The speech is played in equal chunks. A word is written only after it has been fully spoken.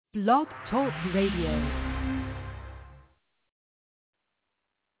Blog Talk Radio.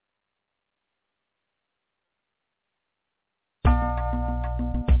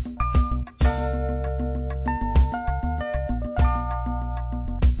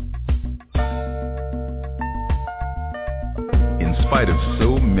 In spite of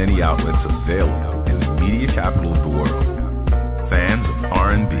so many outlets available in the media capital of the world, fans of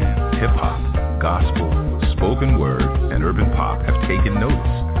R&B, hip-hop, gospel, spoken word, and urban pop have taken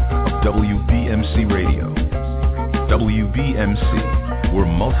notice of WBMC Radio. WBMC, we're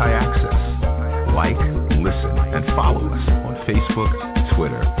multi-access. Like, listen, and follow us on Facebook,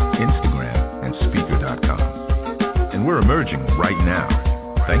 Twitter, Instagram, and Speaker.com. And we're emerging right now,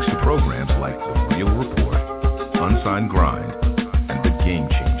 thanks to programs like The Real Report, Unsigned Grind, and The Game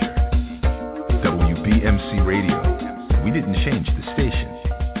Changer. WBMC Radio, we didn't change the station,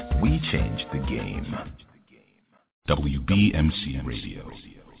 we changed the game. WBMC Radio,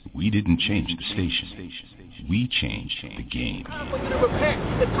 we didn't change the station, we changed the game. It's time for you to repent.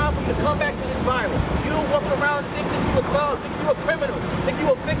 It's time for you to come back to this virus. You don't walk around thinking you a thug, thinking you a criminal, thinking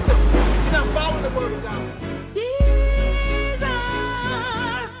you a victim. You're not following the word of God.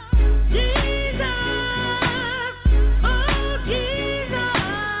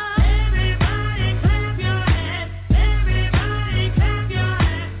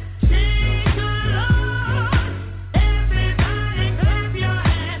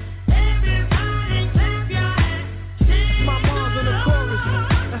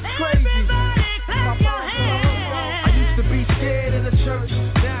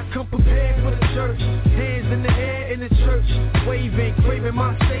 Waving, craving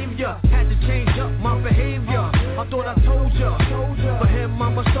my savior. Had to change up my behavior. I thought I told ya. For him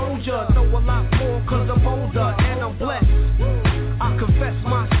I'm a soldier. Know a lot more cause I'm older and I'm blessed. I confess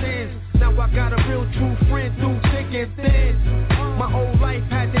my sins. Now I got a real true friend through thick and thin. My old life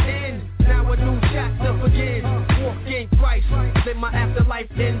had to end. Now a new chapter begins. Walk in Christ. Live my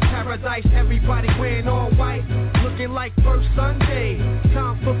afterlife in paradise. Everybody wearing all white. Looking like first Sunday.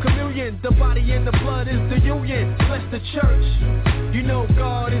 Time for communion. The body and the blood is the union. Bless the church. You know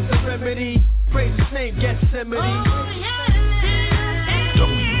God is the remedy. Praise his name, Gethsemane. Oh, yeah.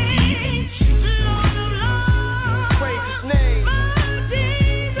 WBMC. Praise his name.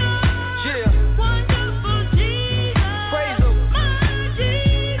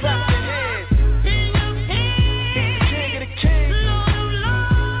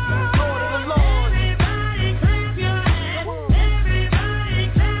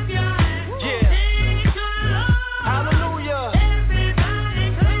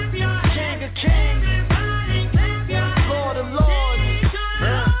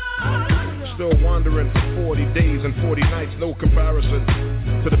 For 40 days and 40 nights, no comparison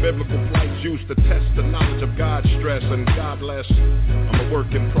to the biblical plights used to test the knowledge of God's stress and godless. I'm a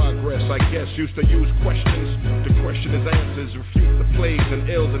work in progress, I guess. Used to use questions to question his answers, refute the plagues and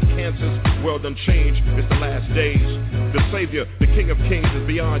ills and cancers. World done changed, it's the last days. The Savior, the King of Kings is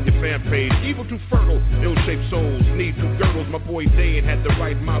beyond your fan page. Evil too fertile, ill-shaped souls need two girdles. My boy Dane had the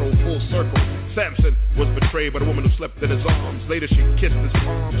right model, full circle. Samson was betrayed by the woman who slept in his arms. Later she kissed his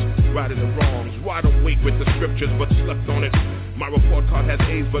palms, righting the wrongs. Wide awake with the scriptures, but slept on it. My report card has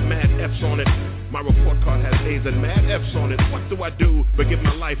A's but mad F's on it. My report card has A's and mad F's on it. What do I do but give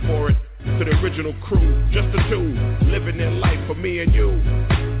my life for it? To the original crew, just the two, living their life for me and you.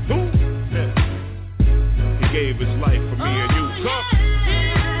 Who? Yeah. He gave his life for me and you. Come.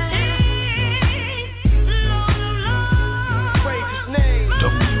 Praise his name.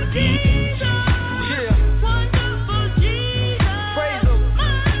 WBMC.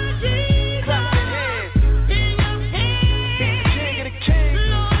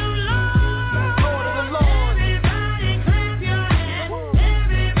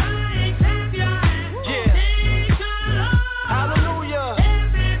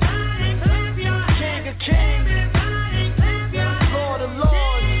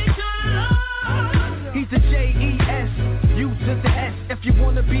 If you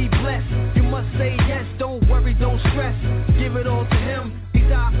wanna be blessed, you must say yes. Don't worry, don't stress. Give it all to him. He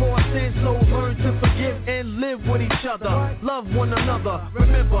died for our sins, so learn to forgive and live with each other. Love one another.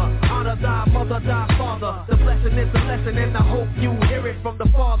 Remember, honor thy mother, thy father. The blessing is a lesson, and I hope you hear it from the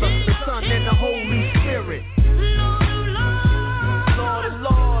Father, the Son, and the Holy Spirit. Lord of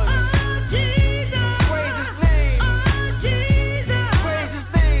Lord.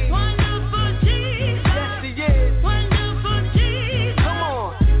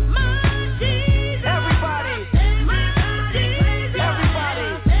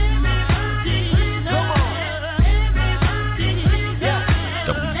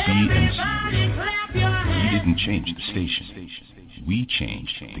 Change the station. We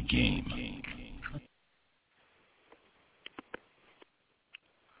change the game.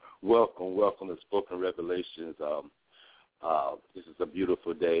 Welcome to Spoken Revelations. This is a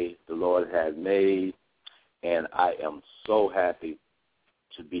beautiful day the Lord has made, and I am so happy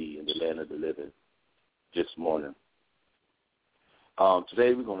to be in the land of the living this morning.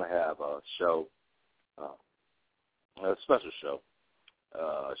 Today we're going to have a show, a special show,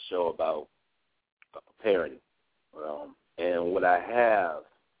 a show about parenting. And what I have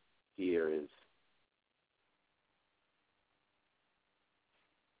here is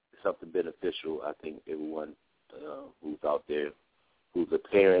something beneficial. I think everyone who's out there, who's a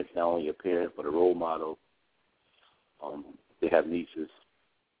parent, not only a parent, but a role model. They have nieces.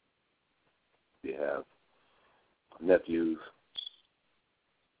 They have nephews.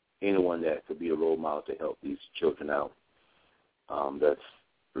 Anyone that could be a role model to help these children out that's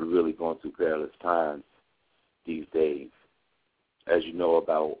really going through perilous times these days. As you know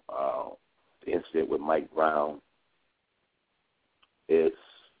about the incident with Mike Brown, it's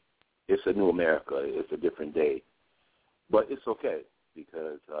a new America. It's a different day. But it's okay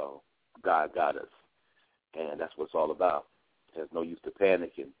because God got us, and that's what it's all about. There's no use to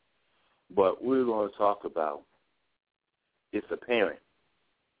panicking. But we're going to talk about it's a parent.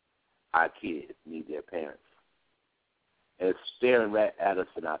 Our kids need their parents. And it's staring right at us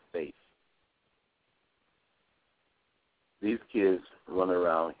in our face. These kids run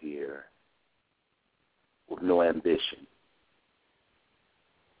around here with no ambition.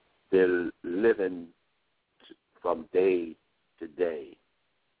 They're living from day to day.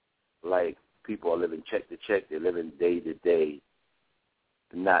 Like people are living check to check. They're living day to day,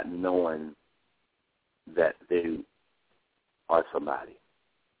 not knowing that they are somebody.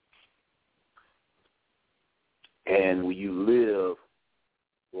 And when you live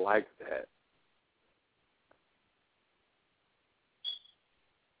like that,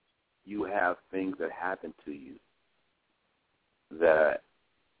 you have things that happen to you that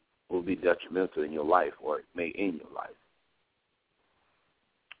will be detrimental in your life or it may end your life.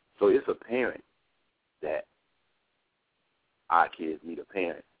 So it's apparent that our kids need a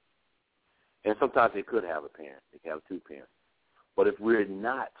parent. And sometimes they could have a parent. They can have two parents. But if we're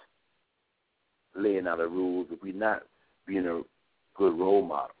not laying out the rules, if we're not being a good role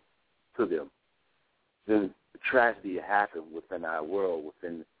model to them, then tragedy happens within our world,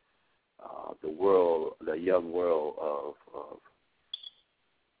 within the world, the young world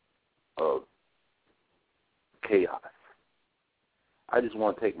of chaos. I just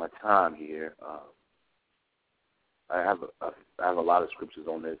want to take my time here. I have a lot of scriptures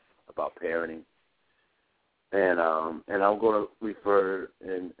on this about parenting, and I'm going to refer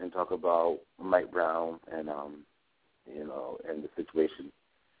and talk about Mike Brown and and the situation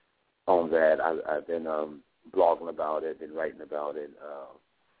on that. I've been blogging about it, been writing about it,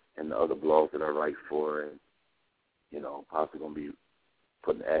 and the other blogs that I write for, and possibly going to be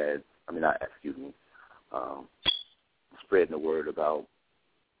putting ads. Spreading the word about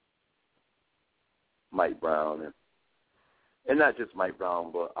Mike Brown and not just Mike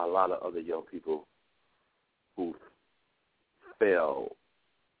Brown, but a lot of other young people who fell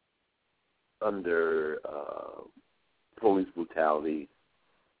under police brutality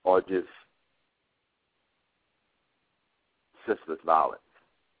or just senseless violence,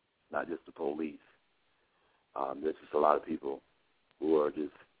 not just the police. There's just a lot of people who are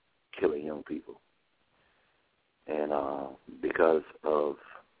just killing young people. And because of,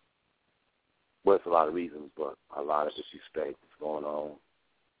 it's a lot of reasons, but a lot of disrespect is going on.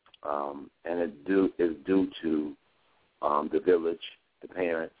 And it's due to the village, the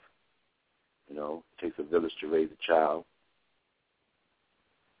parents. It takes a village to raise a child.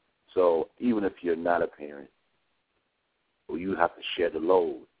 So even if you're not a parent, you have to share the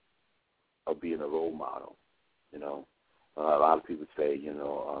load of being a role model. A lot of people say,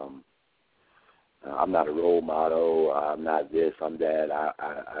 I'm not a role model. I'm not this. I'm that.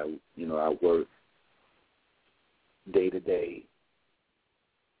 I work day to day,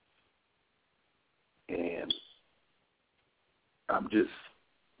 and I'm just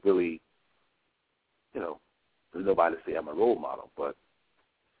really, there's nobody to say I'm a role model. But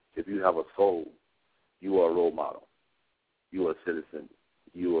if you have a soul, you are a role model. You are a citizen.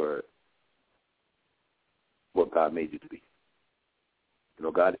 You are what God made you to be.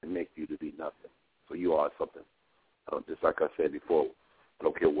 God didn't make you to be nothing. So you are something. Just like I said before, I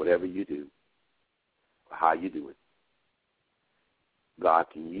don't care whatever you do or how you do it. God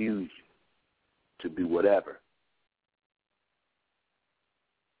can use you to be whatever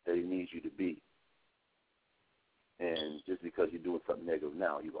that he needs you to be. And just because you're doing something negative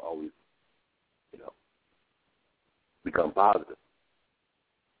now, you will always, become positive.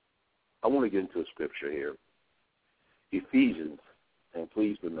 I want to get into a scripture here. Ephesians, and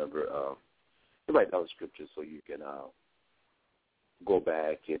please remember, to write down the scriptures so you can go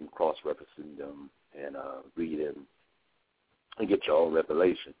back and cross-reference them and read them and get your own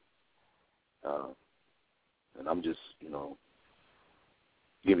revelation. And I'm just,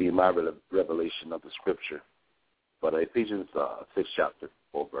 giving you my revelation of the scripture. But Ephesians 6 chapter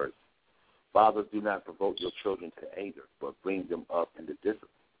 4 verse. Fathers, do not provoke your children to anger, but bring them up in the discipline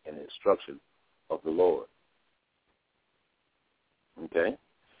and instruction of the Lord. Okay?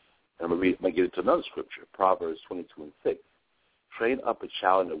 And I'm going to get into another scripture, Proverbs 22:6. Train up a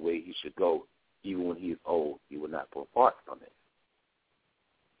child in the way he should go. Even when he is old, he will not depart from it.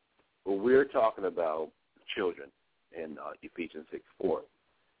 Well, we're talking about children in Ephesians 6:4.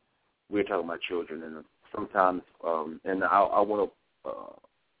 We're talking about children, and sometimes, and I want to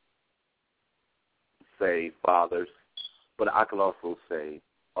say fathers, but I can also say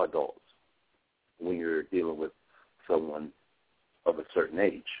adults when you're dealing with someone of a certain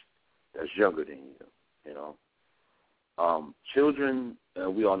age that's younger than you, Children,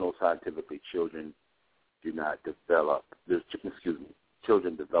 we all know scientifically children do not develop.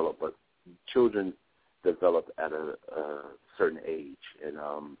 Children develop, but children develop at a certain age, and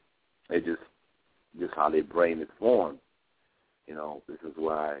they just how their brain is formed. This is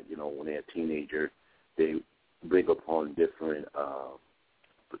why, when they're a teenager, they bring upon different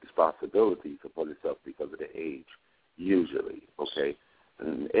responsibilities upon themselves because of their age, usually, okay?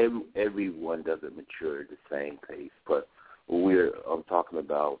 And everyone doesn't mature at the same pace, but I'm talking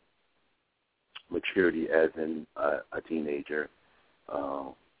about maturity as in a teenager,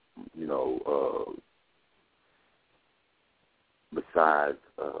 besides,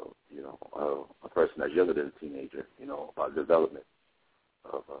 a person that's younger than a teenager, about development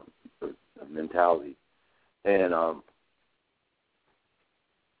of mentality. And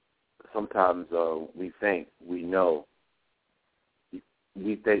sometimes we think we know.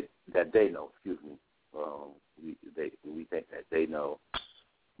 We think that they know, we think that they know,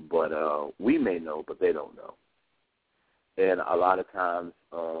 but we may know, but they don't know. And a lot of times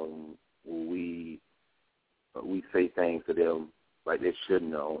we say things to them like they should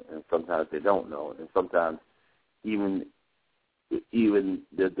know, and sometimes they don't know, and sometimes even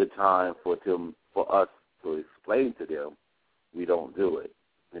the time for us to explain to them, we don't do it.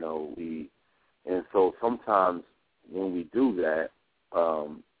 And so sometimes when we do that,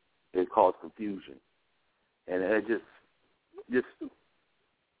 it causes confusion, and it just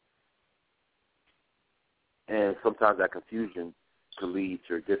and sometimes that confusion could lead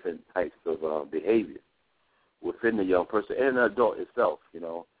to different types of behavior within the young person and the adult itself.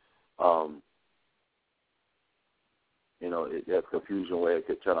 There's confusion where it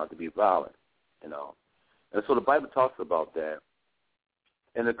could turn out to be violent. And so the Bible talks about that,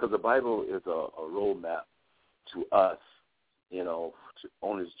 and because the Bible is a roadmap to us,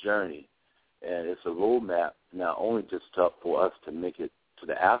 on this journey, and it's a roadmap not only just for us to make it to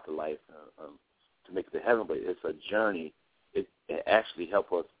the afterlife, to make it to heaven, but it's a journey. It actually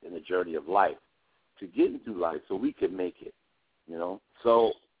helps us in the journey of life to get into life so we can make it,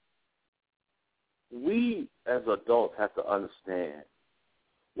 So we as adults have to understand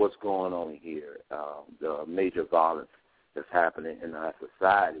what's going on here, the major violence that's happening in our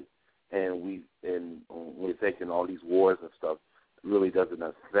society. And we're thinking all these wars and stuff really doesn't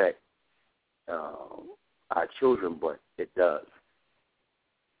affect our children, but it does.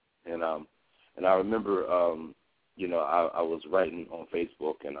 And I remember, I was writing on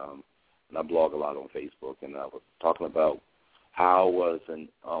Facebook, and I blog a lot on Facebook, and I was talking about how I was when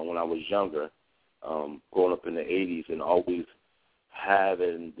I was younger, growing up in the 80s, and always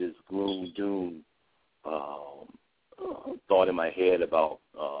having this gloom, doom thought in my head about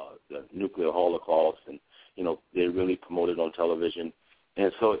the nuclear holocaust, and they really promoted on television,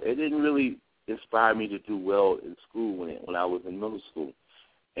 and so it didn't really inspire me to do well in school when I was in middle school,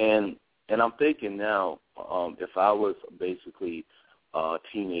 and I'm thinking now, if I was basically a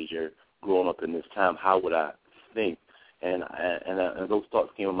teenager growing up in this time, how would I think? And those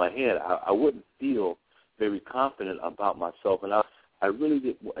thoughts came in my head. I wouldn't feel very confident about myself, and I really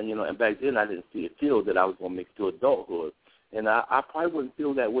did, and back then I didn't feel that I was going to make it to adulthood. And I probably wouldn't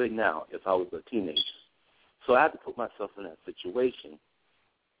feel that way now if I was a teenager. So I had to put myself in that situation.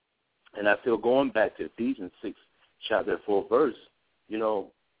 And I feel going back to Ephesians 6, chapter 4 verse,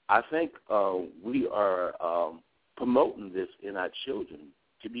 I think we are promoting this in our children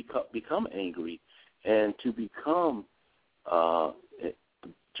to become angry and to become,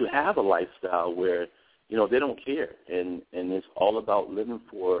 to have a lifestyle where, they don't care. And it's all about living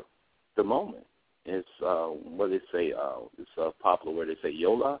for the moment. It's what they say, it's popular where they say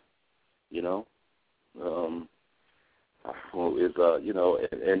YOLA, you know. And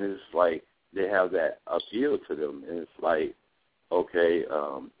it's like they have that appeal to them, and it's like, okay,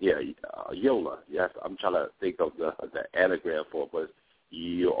 YOLA. Yes, I'm trying to think of the anagram for it, but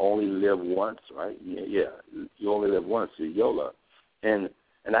you only live once, right? Yeah, you only live once, so YOLA. And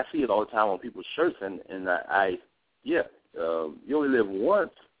I see it all the time on people's shirts, and you only live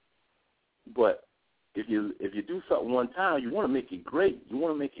once, but if you do something one time, you want to make it great. You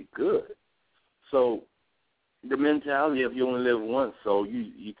want to make it good. So the mentality of you only live once, so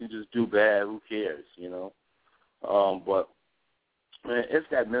you can just do bad. Who cares, you know? But it's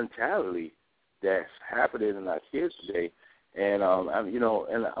that mentality that's happening in our kids today. And I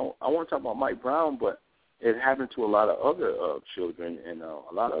want to talk about Mike Brown, but it happened to a lot of other children, and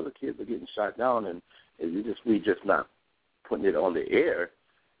a lot of other kids are getting shot down, and we just not putting it on the air.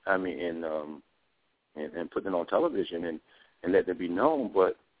 I mean, and putting it on television and letting it be known.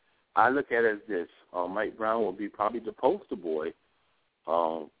 But I look at it as this: Mike Brown will be probably the poster boy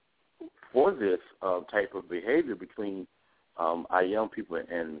for this type of behavior between our young people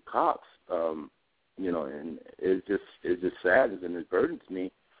and cops. And it's just sad and it burdens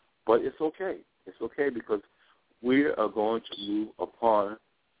me, but it's okay. It's okay because we are going to move upon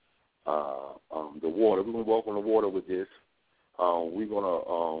the water. We're going to walk on the water with this. We're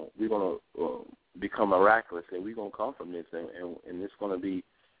gonna become miraculous, and we're gonna come from this, and it's gonna be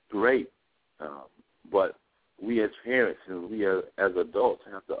great. But we as parents and we as adults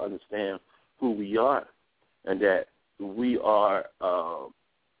have to understand who we are, and that we are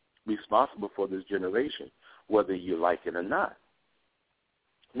responsible for this generation, whether you like it or not.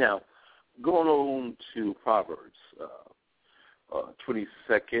 Now, going on to Proverbs,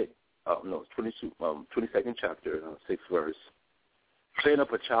 22nd chapter, 6th verse. Train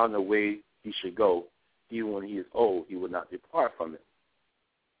up a child in the way he should go, even when he is old, he will not depart from it.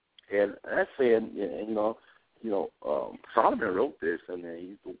 And that's saying, Solomon wrote this, and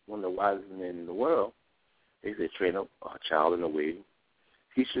he's one of the wisest men in the world. He said, train up a child in the way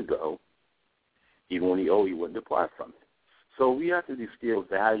he should go, even when he's old, he wouldn't depart from it. So we have to distill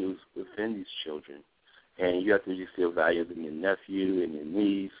values within these children, and you have to distill values in your nephew and your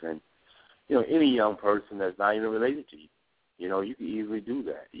niece, and any young person that's not even related to you. You can easily do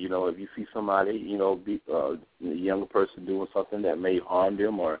that. If you see somebody, a younger person doing something that may harm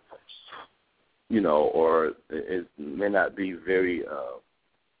them, or it may not be very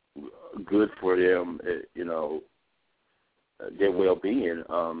good for them, their well-being,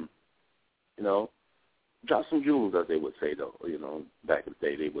 drop some jewels, as they would say, though. Back in the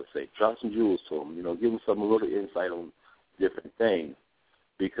day, they would say, drop some jewels to them. Give them a little insight on different things,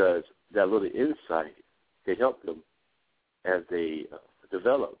 because that little insight can help them as they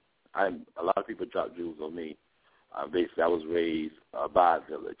develop. A lot of people drop jewels on me. Basically, I was raised by a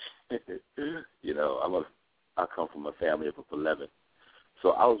village. I come from a family of 11,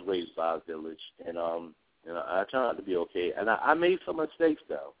 so I was raised by a village, and I turned out to be okay. And I made some mistakes,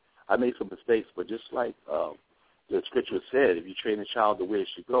 though. I made some mistakes, but just like the scripture said, if you train a child the way it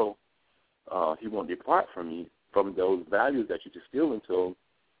should go, he won't depart from those values that you distill into him.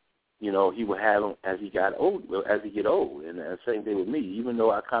 He will have them as he get old. And the same thing with me. Even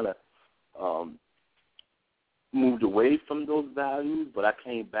though I kind of moved away from those values, but I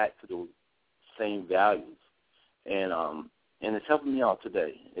came back to those same values, and it's helping me out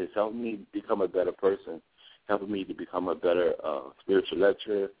today. It's helping me become a better person, helping me to become a better spiritual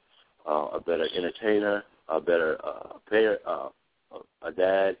lecturer, a better entertainer, a better parent, a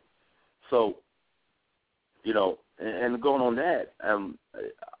dad. So, and going on that,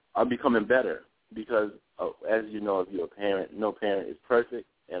 I'm becoming better because, as you know, if you're a parent, no parent is perfect,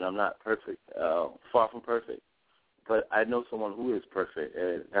 and I'm not perfect, far from perfect. But I know someone who is perfect,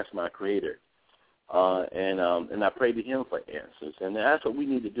 and that's my Creator. And I pray to Him for answers, and that's what we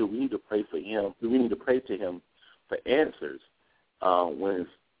need to do. We need to pray for Him. We need to pray to Him for answers when it's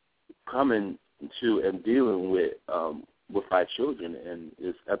coming to and dealing with our children and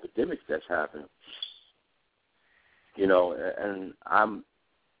this epidemics that's happening. And I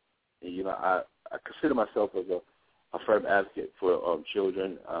consider myself as a firm advocate for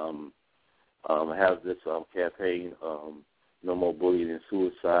children. I have this campaign, No More Bullying and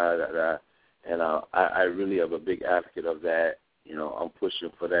Suicide, and I really am a big advocate of that. I'm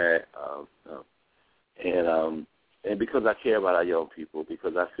pushing for that, and because I care about our young people,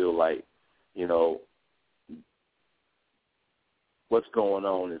 because I feel like, what's going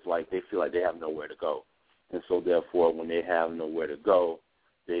on is like they feel like they have nowhere to go, and so therefore when they have nowhere to go,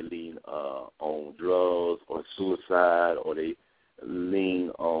 they lean on drugs or suicide, or they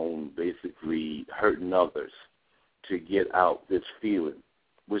lean on basically hurting others to get out this feeling.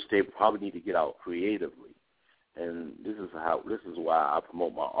 which they probably need to get out creatively. And this is why I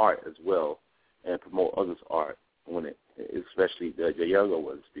promote my art as well, and promote others' art especially the younger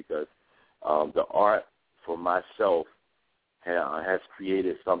ones, because the art for myself has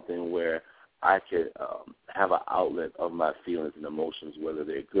created something where I could have an outlet of my feelings and emotions, whether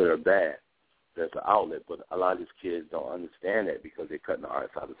they're good or bad. There's an outlet, but a lot of these kids don't understand that because they're cutting the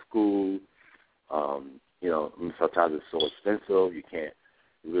arts out of school. Sometimes it's so expensive you can't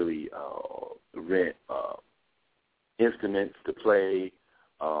really rent instruments to play,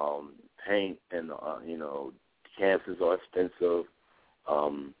 paint, and canvases are expensive.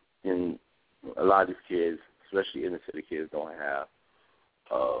 And a lot of these kids, especially inner city kids, don't have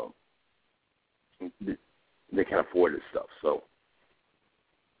they can't afford this stuff. So,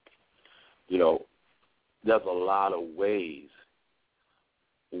 there's a lot of ways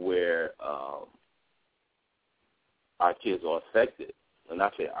where our kids are affected. And I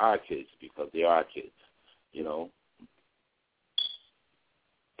say our kids because they are our kids,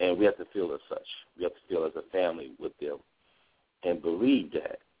 And we have to feel as such. We have to feel as a family with them and believe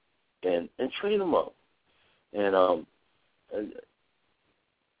that and train them up. And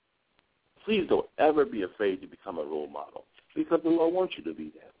please don't ever be afraid to become a role model, because the Lord wants you to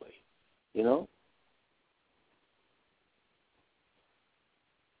be that way,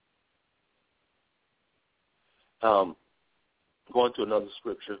 Going to another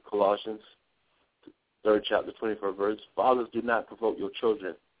scripture, Colossians 3rd chapter, 24th verse. Fathers, do not provoke your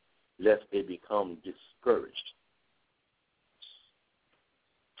children, lest they become discouraged.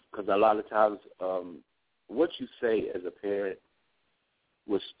 Because a lot of times what you say as a parent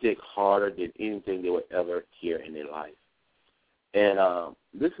will stick harder than anything they would ever hear in their life. And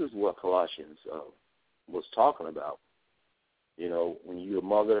this is what Colossians was talking about. When you're a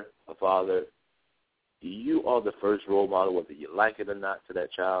mother, a father, you are the first role model, whether you like it or not, to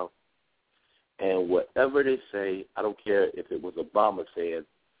that child. And whatever they say, I don't care if it was Obama saying,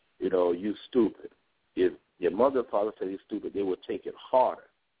 you stupid. If your mother or father say you're stupid, they will take it harder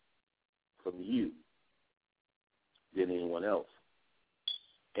from you than anyone else.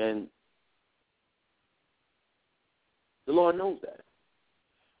 And the Lord knows that.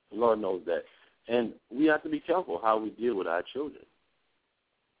 The Lord knows that. And we have to be careful how we deal with our children,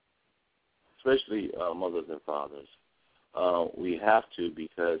 especially mothers and fathers. We have to,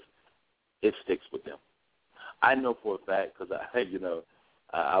 because it sticks with them. I know for a fact, because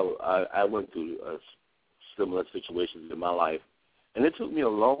I went through similar situations in my life, and it took me a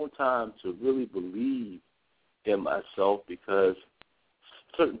long time to really believe in myself, because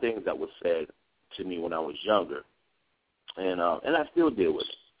certain things that were said to me when I was younger, and I still deal with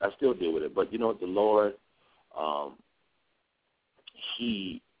it. But the Lord,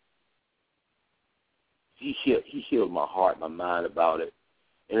 He healed my heart, my mind about it,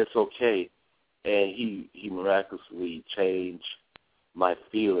 and it's okay. And he miraculously changed my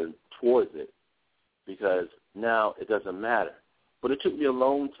feeling towards it, because now it doesn't matter. But it took me a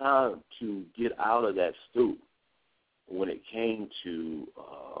long time to get out of that stoop when it came to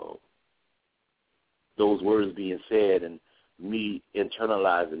those words being said and me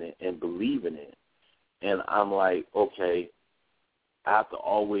internalizing it and believing it. And I'm like, okay, I have to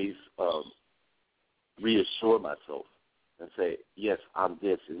always reassure myself and say, yes, I'm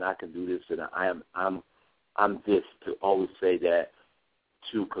this, and I can do this, and I'm this, to always say that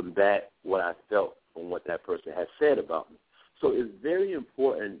to combat what I felt from what that person has said about me. So it's very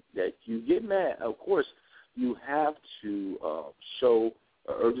important that you get mad. Of course, you have to show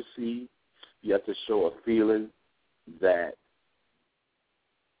an urgency. You have to show a feeling that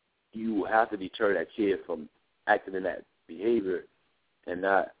you have to deter that kid from acting in that behavior and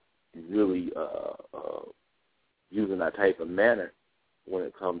not really using that type of manner when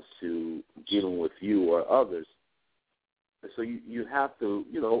it comes to dealing with you or others. So you have to,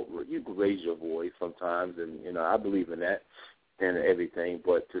 you can raise your voice sometimes, and, I believe in that and everything,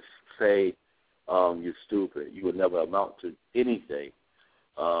 but to say you're stupid, you would never amount to anything.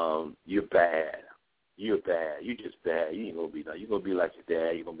 You're bad. You're bad. You're just bad. You ain't going to be nice. You're going to be like your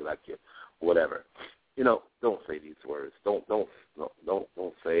dad. You're going to be like your whatever. Don't say these words. Don't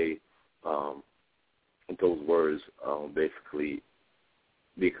say those words basically,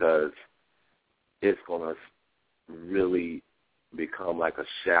 because it's going to really become like a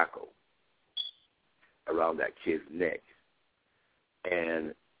shackle around that kid's neck.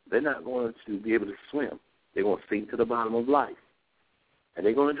 And they're not going to be able to swim. They're going to sink to the bottom of life, and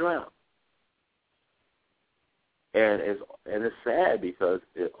they're going to drown. And it's sad, because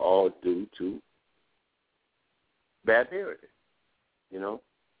it's all due to bad parenting,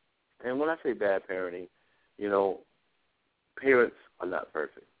 And when I say bad parenting, parents are not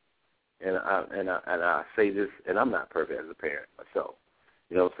perfect. And I say this, and I'm not perfect as a parent myself.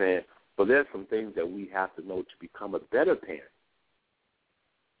 You know what I'm saying? But there's some things that we have to know to become a better parent.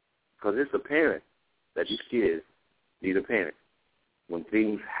 Because it's a parent that these kids need a parent. When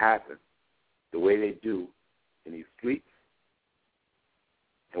things happen the way they do in these streets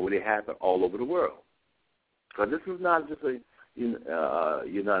and when they happen all over the world. Because this is not just a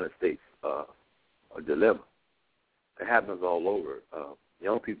United States a dilemma. It happens all over.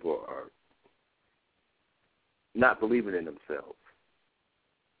 Young people are not believing in themselves.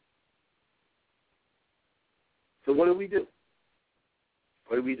 So what do we do?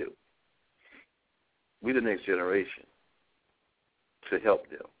 What do we do? We're the next generation to help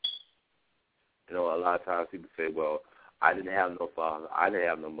them. You know, a lot of times people say, well, I didn't have no father, I didn't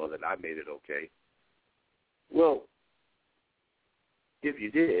have no mother, and I made it okay. Well, if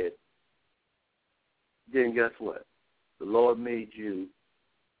you did, then guess what? The Lord made you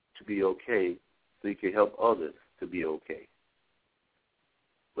to be okay so you can help others to be okay.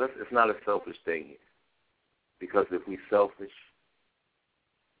 Well, it's not a selfish thing here. Because if we're selfish,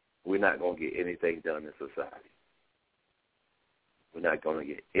 we're not going to get anything done in society. We're not going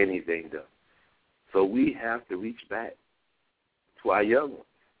to get anything done. So we have to reach back to our young ones.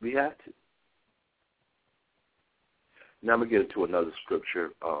 We have to. Now I'm going to get into another scripture,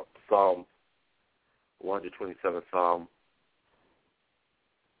 Psalm 127, Psalm,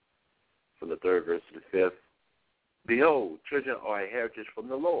 from the 3rd verse to the 5th. Behold, children are a heritage from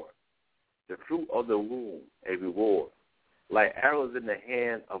the Lord, the fruit of the womb a reward. Like arrows in the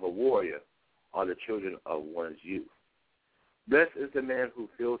hand of a warrior are the children of one's youth. Blessed is the man who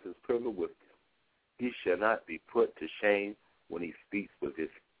fills his quiver with them. He shall not be put to shame when he speaks with his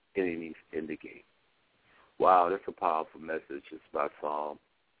enemies in the gate. Wow, that's a powerful message. It's by Psalm.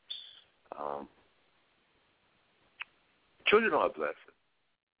 Children are a blessing.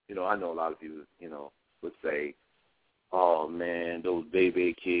 You know, I know a lot of people, you know, would say, oh, man, those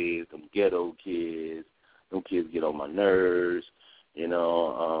baby kids, them ghetto kids, them kids get on my nerves.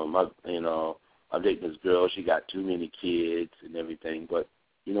 I'm dating this girl. She got too many kids and everything. But,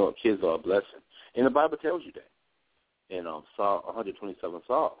 you know, kids are a blessing. And the Bible tells you that. In Psalm 127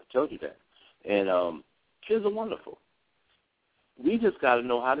 Psalm, it tells you that. And kids are wonderful. We just got to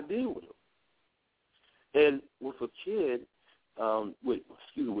know how to deal with them. And with a kid,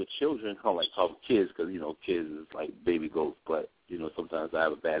 with children, I don't like calling kids because, you know, kids is like baby goats, but, you know, sometimes I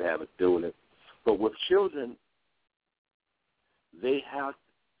have a bad habit of doing it. But with children, you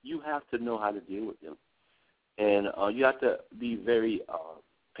have to know how to deal with them. And you have to be very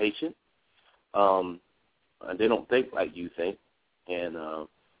patient. They don't think like you think, and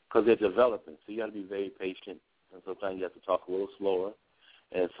because they're developing. So you got to be very patient, and sometimes you have to talk a little slower,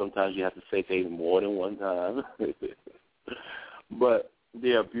 and sometimes you have to say things more than one time. But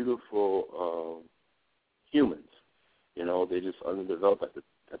they are beautiful humans. You know, they're just underdeveloped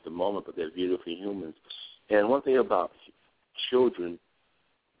at the moment, but they're beautiful humans. And one thing about children,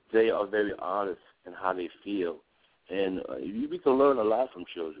 they are very honest in how they feel. And we can learn a lot from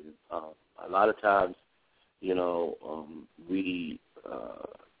children. A lot of times, you know, we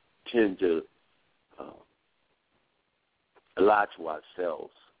tend to lie to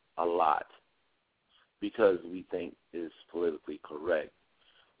ourselves a lot because we think it's politically correct.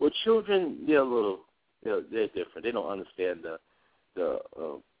 Well, children, they're different. They don't understand the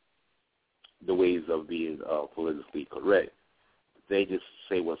ways of being politically correct. They just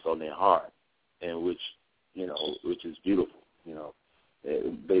say what's on their heart, and which is beautiful. You know,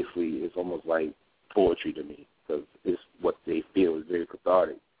 basically, it's almost like poetry to me because it's what they feel is very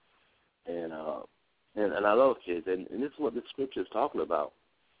cathartic. And I love kids, and this is what the scripture is talking about.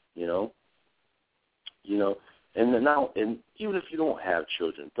 You know, and even if you don't have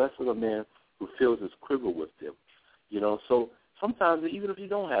children, blessed is a man who fills his quiver with them. You know, so sometimes even if you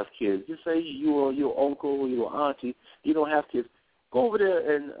don't have kids, just say you're your uncle or your auntie, you don't have kids. Go over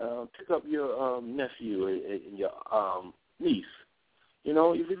there and pick up your nephew and your niece. You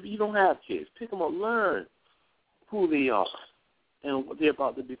know, if you don't have kids, pick them up, learn who they are and what they're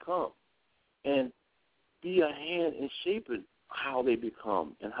about to become, and be a hand in shaping how they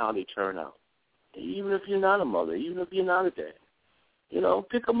become and how they turn out. Even if you're not a mother, even if you're not a dad, you know,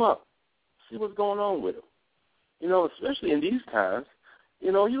 pick them up, see what's going on with them. You know, especially in these times,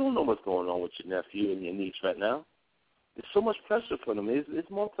 you know, you don't know what's going on with your nephew and your niece right now. There's so much pressure for them. It's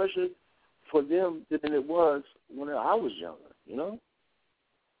more pressure for them than it was when I was younger, you know.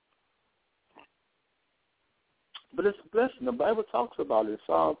 But it's a blessing. The Bible talks about it in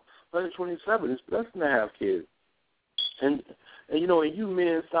Psalm 127. It's a blessing to have kids. And you know, and you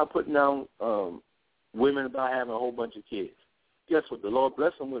men stop putting down women about having a whole bunch of kids. guess what? The Lord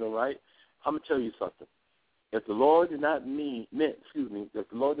blessed them with them, right? I'm going to tell you something. If the Lord did not meant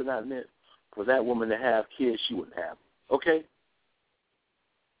for that woman to have kids, she wouldn't have them. Okay?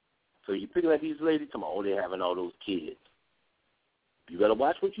 So you pick like these ladies, come on, they're having all those kids. You better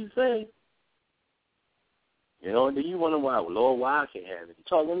watch what you say. You know, and then you wonder why, well, Lord, why I can't have it? You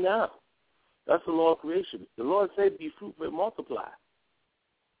talk them down. That's the law of creation. The Lord said, be fruitful and multiply.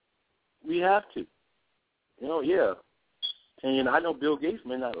 We have to. You know, yeah. And I know Bill Gates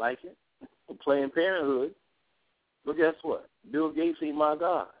may not like it, Planned Parenthood, but guess what? Bill Gates ain't my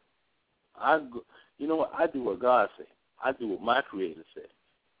God. You know what? I do what God said. I do what my Creator said,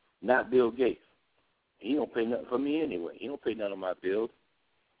 not Bill Gates. He don't pay nothing for me anyway. He don't pay none of my bills.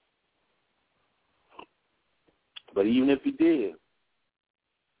 But even if he did,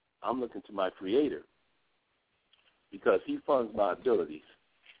 I'm looking to my Creator because he funds my abilities.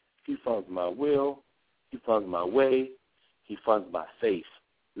 He funds my will. He funds my way. He funds my faith.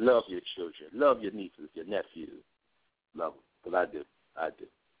 Love your children. Love your nieces, your nephews. Love them, because I do. I do.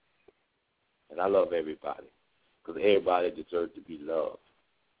 And I love everybody because everybody deserves to be loved.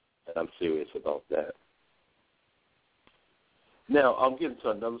 And I'm serious about that. Now, I'm getting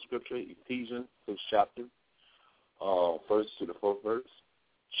to another scripture, Ephesians 6 chapter, 1st to the 4th verse.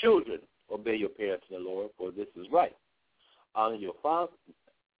 Children, obey your parents in the Lord, for this is right. Honor your father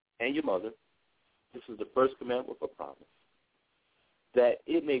and your mother. This is the first commandment with a promise, that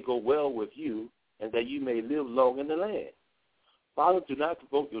it may go well with you and that you may live long in the land. Fathers, do not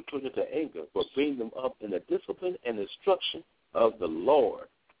provoke your children to anger, but bring them up in the discipline and instruction of the Lord.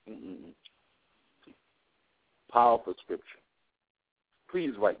 Powerful scripture.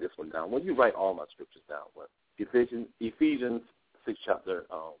 Please write this one down. Well, you write all my scriptures down. But Ephesians 6 chapter,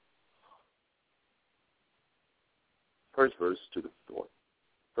 1st verse to the 4th.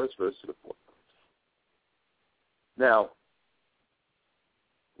 1st verse to the 4th verse. Now,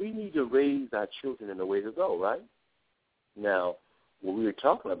 we need to raise our children in the way to go, right? Now, when we were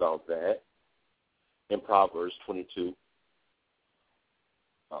talking about that in Proverbs 22,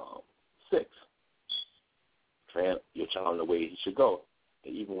 6, train your child in the way he should go,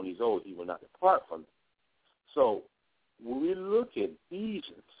 and even when he's old, he will not depart from it. So, when we look at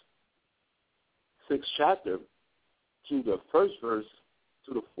Ephesians 6 chapter to the 1st verse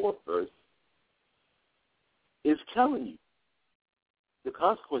to the 4th verse, it's telling you the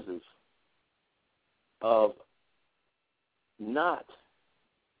consequences of not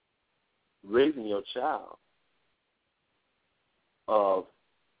raising your child of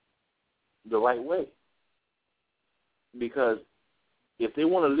the right way. Because if they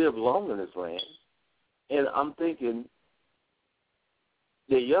want to live long in this land, and I'm thinking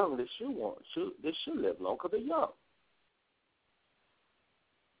they're young, they should live long because they're young.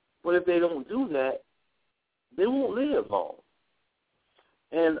 But if they don't do that, they won't live long.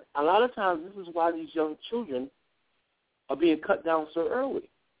 And a lot of times this is why these young children are being cut down so early,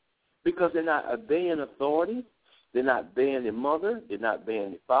 because they're not obeying authority. They're not obeying their mother. They're not obeying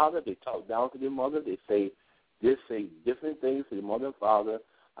their father. They talk down to their mother. They say different things to their mother and father.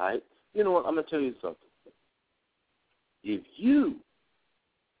 All right? You know what? I'm going to tell you something. If you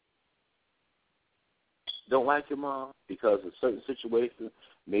don't like your mom because of certain situations,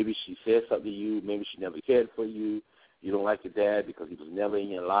 maybe she said something to you, maybe she never cared for you, you don't like your dad because he was never in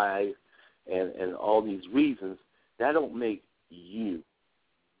your life, and all these reasons, that don't make you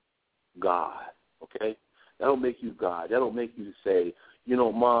God, okay? That don't make you God. That don't make you say, you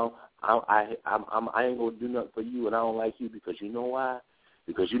know, Mom, I ain't going to do nothing for you and I don't like you because you know why?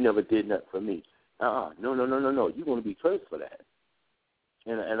 Because you never did nothing for me. No. You're going to be cursed for that.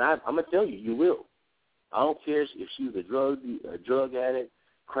 And I'm going to tell you, you will. I don't care if she's a drug addict,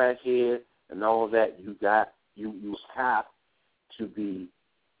 crackhead, and all of that. You have to be,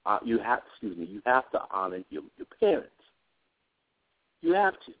 you have to honor your parents. You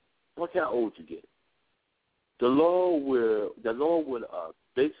have to. Look how old you get. The Lord would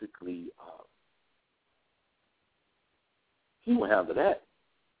basically, he won't handle that.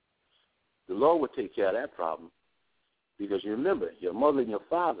 The Lord would take care of that problem because you remember, your mother and your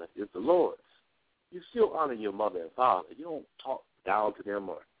father is the Lord's. You still honor your mother and father. You don't talk down to them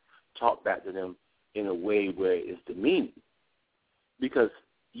or talk back to them in a way where it's demeaning because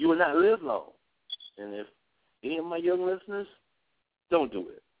you will not live long. And if any of my young listeners, don't do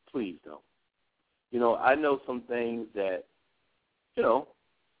it. Please don't. You know, I know some things that, you know,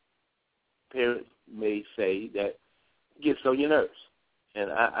 parents may say that gets on your nerves.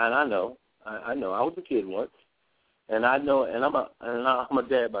 And I know. I was a kid once, and I know, and I'm a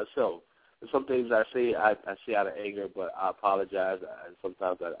dad myself. And some things I say out of anger, but I apologize. And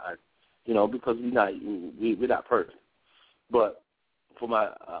sometimes I you know, because we're not perfect. But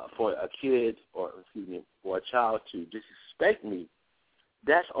for a kid, or excuse me, for a child to disrespect me,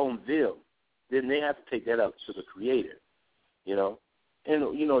 that's on them. Then they have to take that up to the Creator, you know.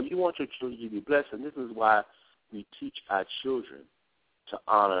 And, you know, you want your children to be blessed, and this is why we teach our children to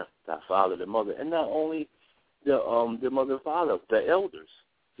honor their father, their mother, and not only their mother and father, their elders,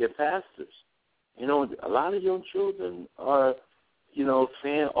 their pastors. You know, a lot of young children are, you know,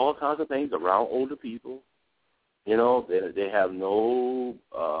 saying all kinds of things around older people. You know, they have no,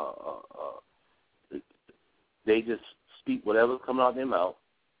 they just speak whatever's coming out of their mouth,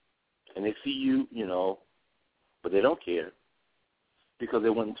 and they see you, you know, but they don't care because they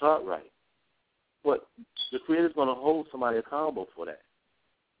weren't taught right. But the Creator's going to hold somebody accountable for that,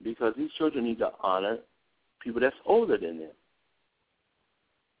 because these children need to honor people that's older than them.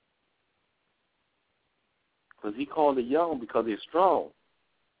 Because he called the young because they're strong.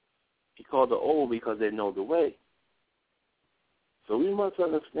 He called the old because they know the way. So we must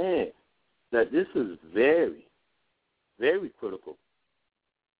understand that this is very, very critical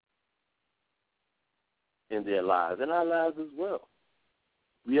in their lives and our lives as well.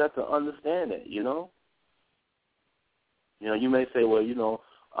 We have to understand that, you know. You know, you may say, well, you know,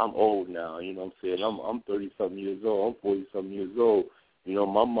 I'm old now, you know what I'm saying? I'm 30-something years old. I'm 40-something years old. You know,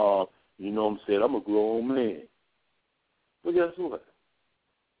 my mom, you know what I'm saying? I'm a grown man. But guess what?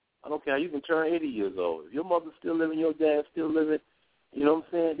 I don't care. You can turn 80 years old. If your mother's still living, your dad's still living, you know what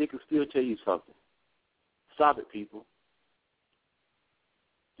I'm saying? They can still tell you something. Stop it, people.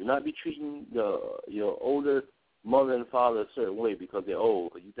 Do not be treating your older mother and father a certain way because they're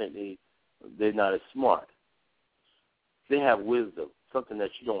old, or you think they're not as smart. They have wisdom, something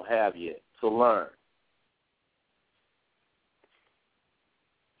that you don't have yet, so learn.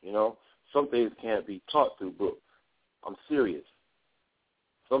 You know, some things can't be taught through books. I'm serious.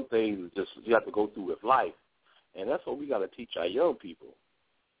 Some things just you have to go through with life, and that's what we got to teach our young people.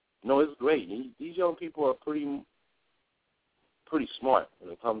 You know, it's great. These young people are pretty smart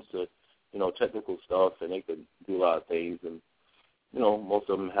when it comes to, you know, technical stuff, and they can do a lot of things, and, you know, most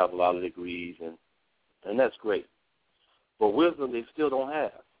of them have a lot of degrees, and that's great. But wisdom they still don't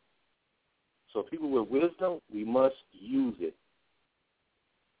have. So people with wisdom, we must use it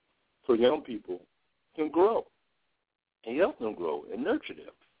so young people can grow and help them grow and nurture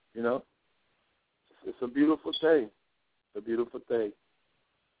them, you know. It's a beautiful thing. It's a beautiful thing.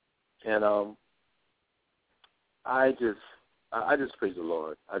 And I just praise the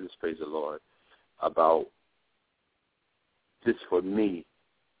Lord. I just praise the Lord about this for me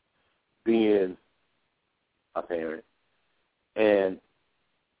being a parent. And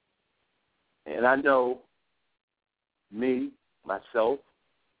I know me, myself,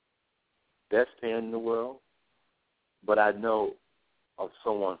 best parent in the world, but I know of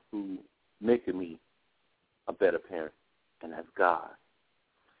someone who making me a better parent, and that's God.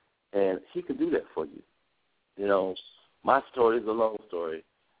 And he can do that for you. You know, my story is a long story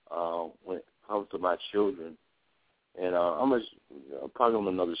when it comes to my children. And I'm probably on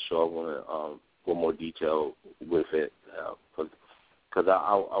another show. I want to go more detail with it because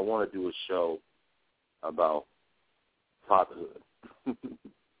I want to do a show about fatherhood.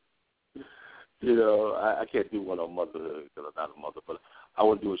 You know, I can't do one on motherhood because I'm not a mother, but I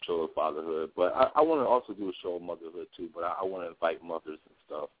want to do a show on fatherhood. But I want to also do a show on motherhood too, but I want to invite mothers and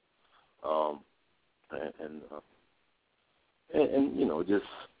stuff. And you know, just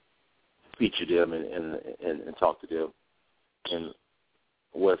feature them and talk to them and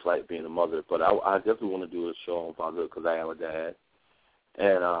what it's like being a mother. But I definitely want to do a show on fatherhood because I am a dad,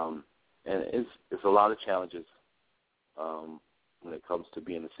 and it's a lot of challenges when it comes to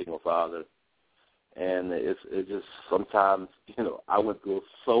being a single father, and it's just sometimes, you know, I went through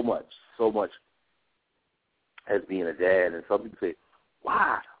so much as being a dad, and some people say,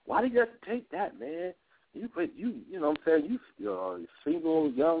 why did you have to take that, man? You know what I'm saying? You're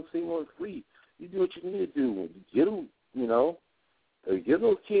single, young, single, and free. You do what you need to do. Get them, you know, give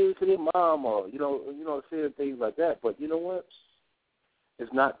those kids to their mom, or you know, saying things like that. But you know what?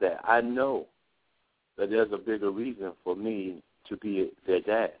 It's not that. I know that there's a bigger reason for me to be their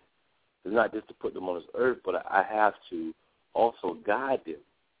dad. It's not just to put them on this earth, but I have to also guide them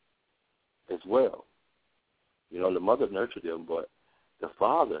as well. You know, the mother nurtured them, but the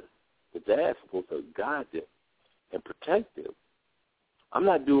father, the dad's supposed to guide them and protect them. I'm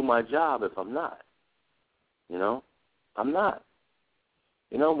not doing my job if I'm not. You know, I'm not.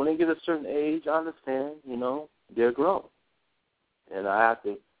 You know, when they get a certain age, I understand, you know, they're grown. And I have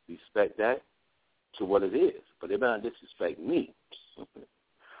to respect that to what it is. But they better not disrespect me.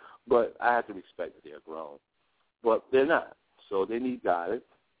 But I have to respect that they're grown. But they're not. So they need guidance.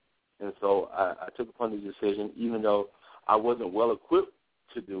 And so I took upon the decision, even though I wasn't well equipped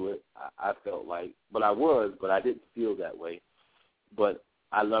to do it, I felt like. But I was, but I didn't feel that way. But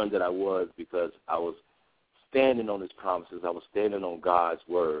I learned that I was because I was standing on his promises. I was standing on God's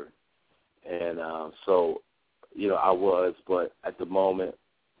word. And so, I was. But at the moment,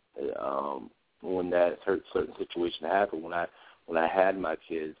 when that certain situation happened, when I had my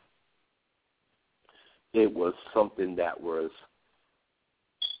kids, it was something that was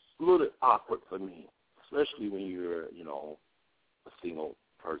a little awkward for me, especially when you're, a single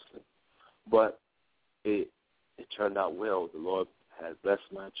person. But it turned out well. The Lord has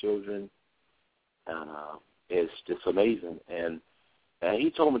blessed my children, and it's just amazing. And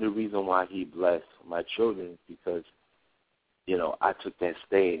he told me the reason why he blessed my children because, I took that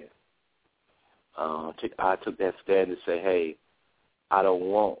stand. I took that stand to say, hey, I don't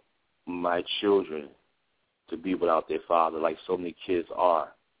want my children to be without their father like so many kids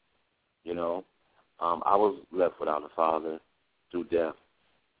are. I was left without a father through death,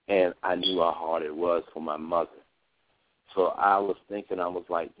 and I knew how hard it was for my mother. So I was thinking, I was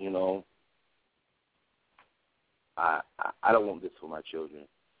like, I don't want this for my children.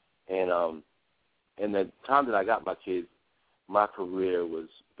 And the time that I got my kids, my career was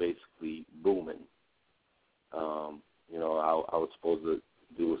basically booming. I was supposed to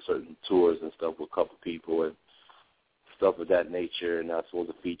do certain tours and stuff with a couple of people and stuff of that nature, and I was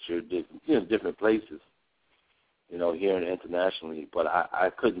supposed to feature different places, here and internationally. But I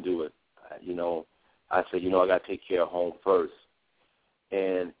couldn't do it. I said, I got to take care of home first,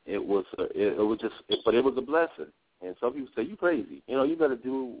 and it was but it was a blessing. And some people say, you crazy. You got to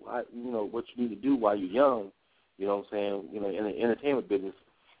do what you need to do while you're young. You know what I'm saying? In the entertainment business,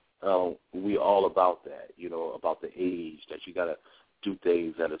 we all about that. About the age that you got to do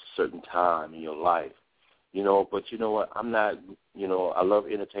things at a certain time in your life. But you know what? I'm not. I love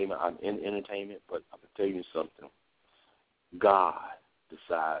entertainment. I'm in entertainment, but I'm gonna tell you something. God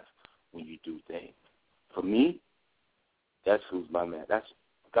decides when you do things. For me, that's who's my man.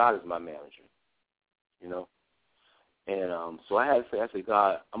 God is my manager. And so I had to say,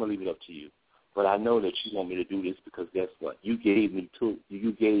 God, I'm gonna leave it up to you. But I know that you want me to do this because guess what? You gave me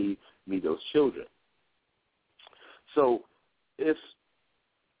those children. So it's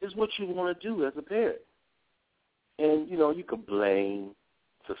what you want to do as a parent. And, you can blame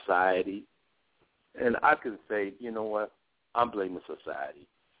society. And I can say, you know what, I'm blaming society.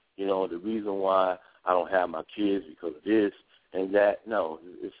 The reason why I don't have my kids because of this and that. No,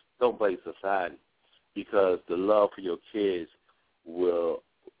 don't blame society because the love for your kids will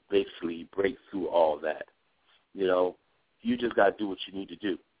basically break through all that. You just got to do what you need to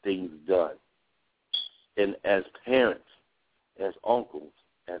do. Things done. And as parents, as uncles,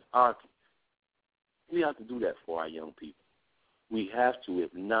 as aunties, we have to do that for our young people. We have to.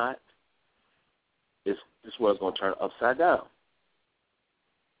 If not, this world's going to turn upside down.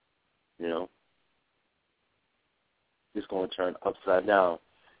 It's going to turn upside down.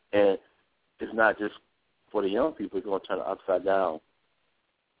 And it's not just for the young people. It's going to turn upside down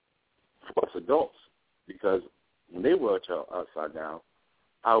for us adults. Because when they world turn upside down,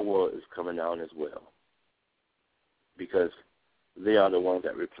 our world is coming down as well. Because they are the ones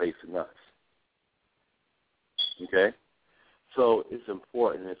that are replacing us. Okay? So it's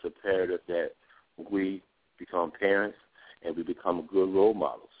important, it's imperative that we become parents and we become good role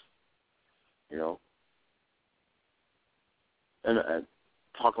models, And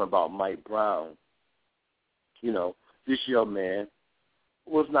talking about Mike Brown, this young man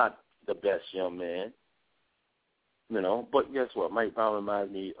was not the best young man, but guess what? Mike Brown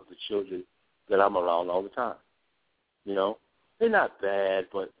reminds me of the children that I'm around all the time. They're not bad,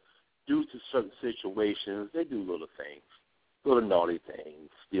 but due to certain situations, they do little things, little naughty things,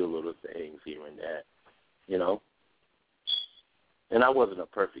 steal little things here and there, And I wasn't a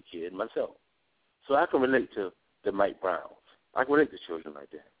perfect kid myself. So I can relate to the Mike Browns. I can relate to children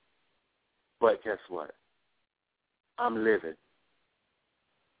like that. But guess what? I'm living.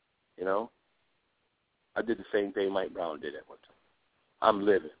 I did the same thing Mike Brown did at one time. I'm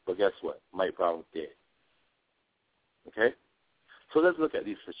living. But guess what? Mike Brown was dead. Okay? So let's look at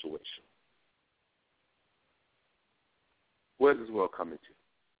these situations. Where is this world coming to?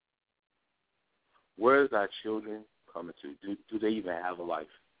 Where is our children coming to? Do they even have a life?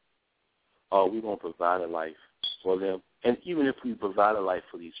 Are we going to provide a life for them? And even if we provide a life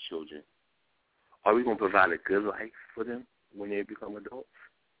for these children, are we going to provide a good life for them when they become adults?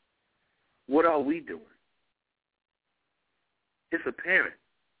 What are we doing? It's apparent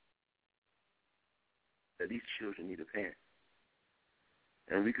that these children need a parent.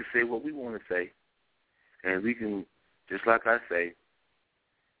 And we can say what we want to say, and we can, just like I say,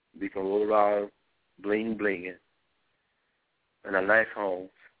 we can roll around bling-blinging, in a nice home,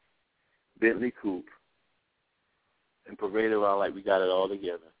 Bentley coupe, and parade around like we got it all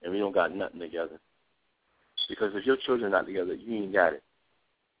together, and we don't got nothing together. Because if your children are not together, you ain't got it.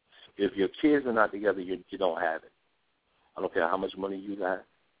 If your kids are not together, you don't have it. I don't care how much money you got,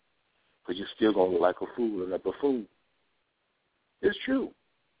 because you're still going to look like a fool and a buffoon. It's true.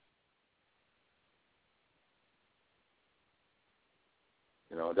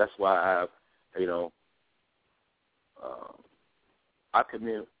 You know, that's why I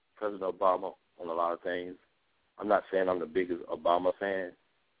commend President Obama on a lot of things. I'm not saying I'm the biggest Obama fan,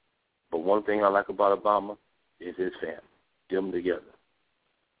 but one thing I like about Obama is his family, them together.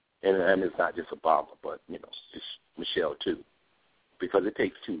 And it's not just Obama, but, you know, it's Michelle too, because it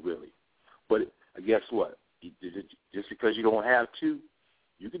takes two, really. But guess what? Just because you don't have two,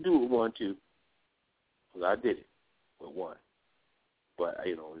 you can do it with one, too. Because I did it with one. But,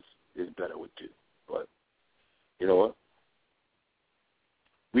 you know, it's better with two. But you know what?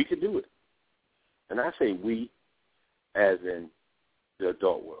 We can do it. And I say we as in the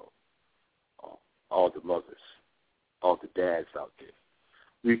adult world, all the mothers, all the dads out there.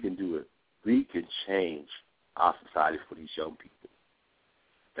 We can do it. We can change our society for these young people.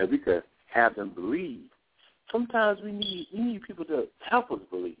 And we can have them believe. Sometimes we need people to help us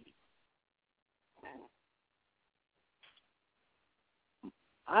believe.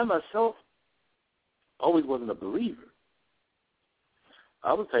 I myself always wasn't a believer.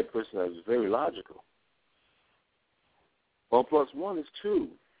 I was the type of person that was very logical. 1 + 1 is 2.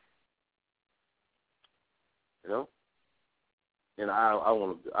 You know? And I don't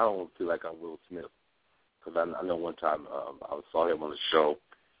want to feel like I'm Will Smith, because I know one time I saw him on a show,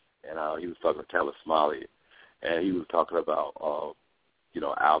 and he was talking to Taylor Smiley, and he was talking about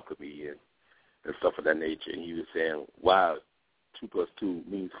alchemy and stuff of that nature, and he was saying, wow, 2 + 2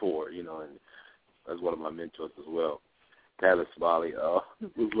 means 4, you know, and that's one of my mentors as well. Taylor Smiley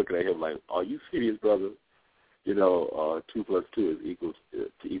was looking at him like, are you serious, brother? You know, 2 + 2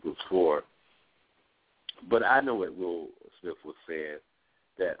 equals 4. But I know what Will Smith was saying,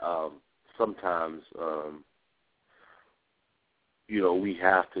 that sometimes, we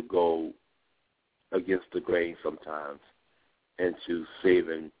have to go against the grain sometimes into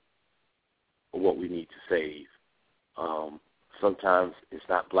saving what we need to save. Sometimes it's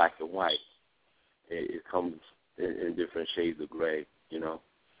not black and white. It comes in different shades of gray, you know.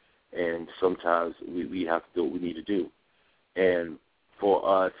 And sometimes we have to do what we need to do. And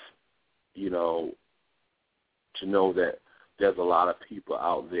for us, you know, to know that there's a lot of people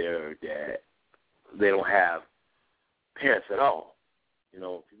out there that they don't have parents at all. You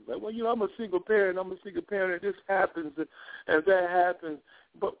know, people like, well, you know, I'm a single parent, and this happens, and that happens.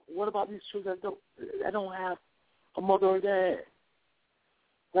 But what about these children that don't have a mother or dad?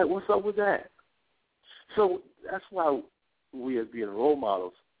 Like, what's up with that? So that's why we, as being role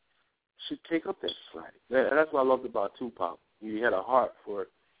models, should take up that slack. And that's what I loved about Tupac. He had a heart for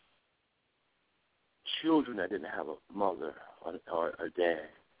children that didn't have a mother or a dad.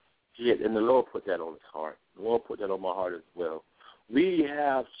 And the Lord put that on his heart. The Lord put that on my heart as well. We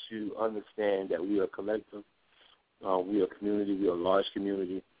have to understand that we are a collective. We are a community. We are a large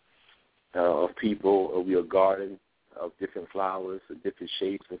community of people. We are a garden of different flowers of different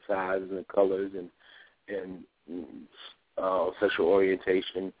shapes and sizes and colors and sexual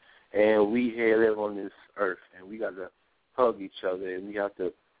orientation. And we here live on this earth, and we got to hug each other, and we have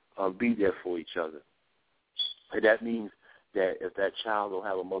to be there for each other. And that means that if that child don't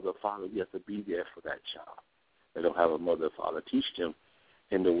have a mother or father, we have to be there for that child. They don't have a mother or father. Teach them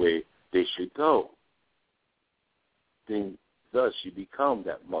in the way they should go. Then thus you become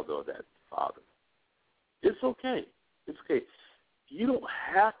that mother or that father. It's okay. It's okay. You don't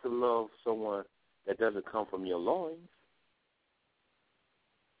have to love someone that doesn't come from your loins.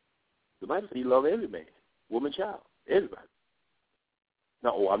 The Bible says you love every man, woman, child, everybody.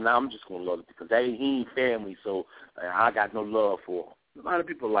 No, I'm just going to love it because he ain't family, so I got no love for him. A lot of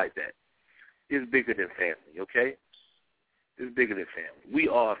people like that. It's bigger than family, okay? It's bigger than family. We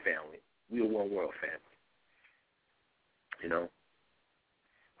are a family. We are one world family. You know?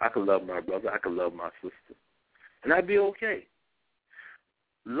 I can love my brother. I can love my sister. And I'd be okay.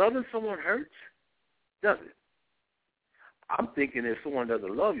 Loving someone hurts, doesn't it? I'm thinking if someone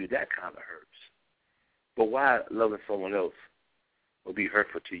doesn't love you, that kind of hurts. But why loving someone else will be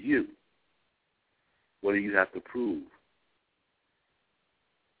hurtful to you? What do you have to prove?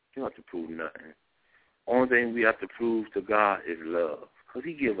 You don't have to prove nothing. Only thing we have to prove to God is love, because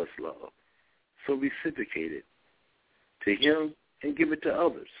he gives us love. So reciprocate it to him and give it to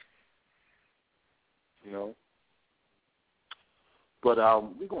others. You know? But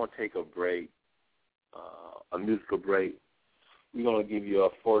we're going to take a break, a musical break. we're going to give you a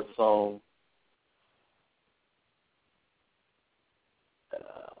fourth song.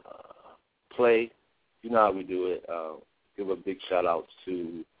 Play. You know how we do it. Give a big shout-out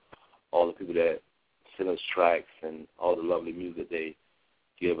to all the people that send us tracks and all the lovely music they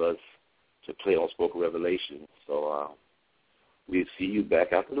give us to play on Spoken Revelation. So we'll see you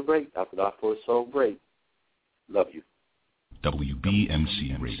back after the break, after our first song break. Love you.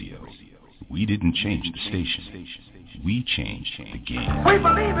 WBMC Radio. We didn't change the station. We changed the game. We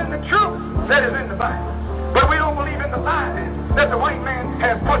believe in the truth that is in the Bible, but we don't believe in the lies that the white man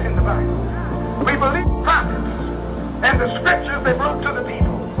has put in the Bible. We believe prophets and the scriptures they brought to the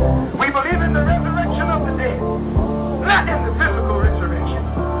people. We believe in the resurrection of the dead, not in the physical resurrection,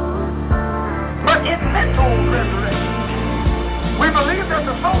 but in mental resurrection. We believe that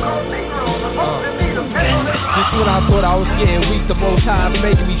the so-called Negroes are supposed to need a mental resurrection. Just when I thought I was getting weak, the Most High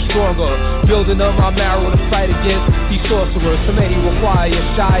making me stronger, building up my marrow to fight against these sorcerers. So many require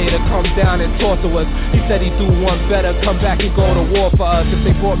Shia to come down and talk to us. He said he'd do one better, come back and go to war for us. If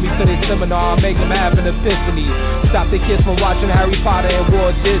they brought me to this seminar, I'll make them have an epiphany. Stop their kids from watching Harry Potter and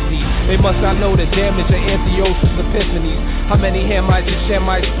Walt Disney. They must not know the damage of Antiochus Epiphanies. How many Hamites and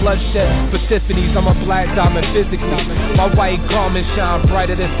Shemites, bloodshed, Persephonies. I'm a black diamond physically. My white garments shine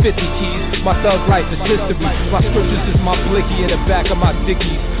brighter than 50 keys. My thug life is history. My scriptures is my blicky in the back of my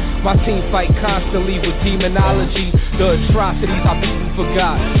dickies. My team fight constantly with demonology. The atrocities our people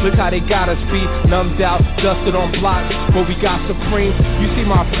forgot. Look how they got us beat, numbed out, dusted on blocks. But we got supreme. You see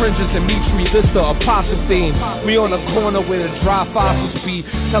my fringes and Mitri, this the apostle theme. We on the corner where the dry fossils be.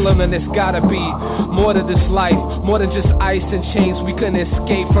 Tell them that it's gotta be more to this life, more than just ice and chains. We couldn't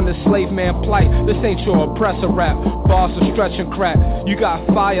escape from the slave man plight. This ain't your oppressor rap. Bars are stretch and crack. You got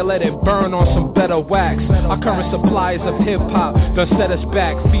fire, let it burn on some better wax. Our current supplies of hip-hop done set us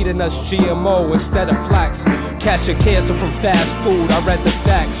back, feeding us GMO instead of flax. Catching cancer from fast food, I read the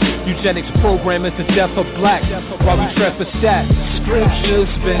facts. Eugenics program is the death of blacks, while we tread for stats. Scriptures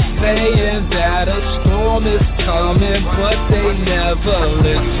been saying that a storm is coming, but they never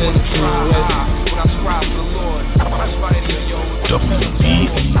listen to it.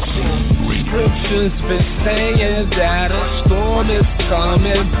 WBMC Radio. Scriptures been saying that a storm is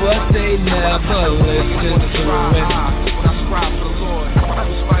coming, but they never listen to it.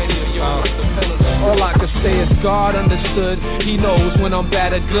 All I can say is God understood. He knows when I'm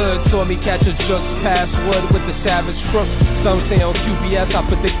bad or good. Saw me catch a jerk's password with the savage crook. Some say on QBS I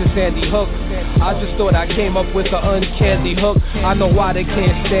predict the Sandy Hook. I just thought I came up with the uncandy hook. I know why they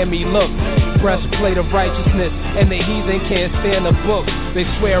can't stand me, look. Breastplate of righteousness, and the heathen can't stand the book. They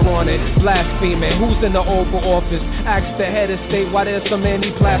swear on it, blaspheming. Who's in the Oval Office? Ask the head of state why there's so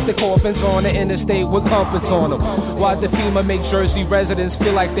many plastic coffins on the interstate with compass on them. Why did FEMA make Jersey residents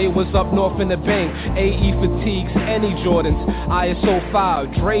feel like they was up north in the Bay? AE fatigues, any Jordans, ISO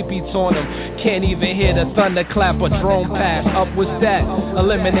 5, Dre beats on them. Can't even hear the thunderclap or drone pass. Up was that,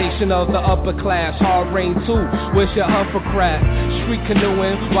 elimination of the upper class. Hard rain too, where's your hovercraft? Street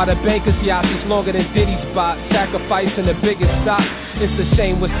canoeing, while the bankers yacht is longer than Diddy's spot. Sacrificing the biggest stock. It's a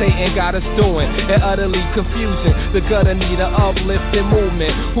shame what Satan got us doing, and utterly confusing. The gutter need an uplifting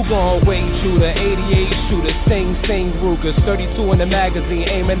movement. Who gon' wait shooter, 88 shooter, sing Rugers, 32 in the magazine,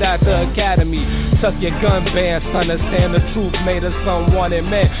 aiming at the academy. Tuck your gun bands, understand the truth made us unwanted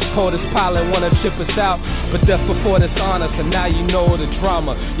men. Coldest pilot wanna chip us out, but death before dishonor, so now you know the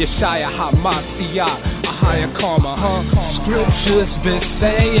drama. Yeshaya HaMashiach, a higher karma, huh? Scriptures been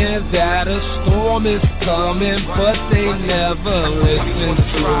saying that a storm is coming, but they never listen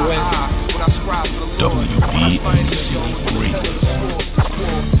to it. WBMC Radio.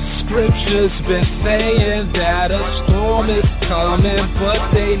 Scriptures been saying that a storm is coming,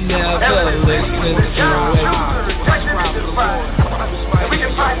 but they never listen to it. We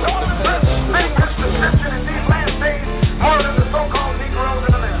can find no other deception in these last days more than the so-called Negroes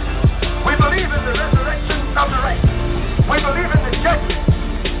in America. We believe in the resurrection of the righteous. We believe in the judgment.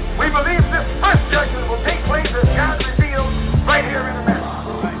 We believe this first judgment will take place as God revealed right here in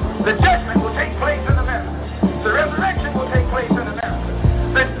America. The judgment will take place in America. The resurrection will take place in America.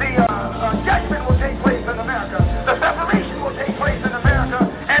 The judgment will take place in America. The separation will take place in America.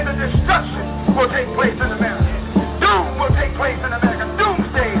 And the destruction will take place in America. Doom will take place in America.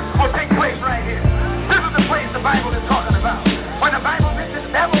 Doomsday will take place right here. This is the place the Bible is talking about. When the Bible mentions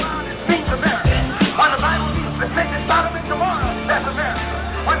Babylon, it means America. When the Bible mentions Sodom and Gomorrah, that's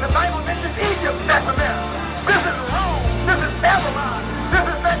America. When the Bible mentions Egypt, that's America. This is Rome. This is Babylon. This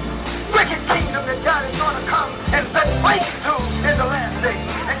is that wicked kingdom that God is going to come and set flame to in the last day.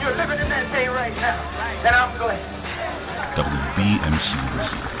 And you're living in that day right now. And I'm glad. WBMC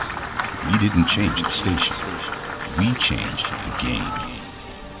Radio. We didn't change the station. We changed the game.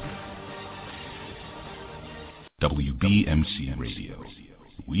 WBMC Radio.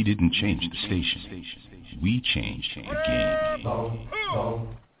 We didn't change the station. We changed the game.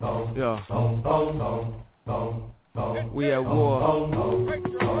 Yeah. We at war.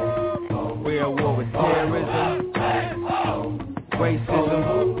 We at war with terrorism,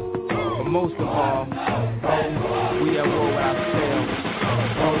 racism, but most of all, we at war with ourselves.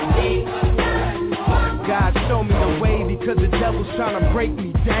 God show me the way because the devil's trying to break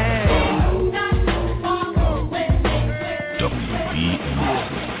me down.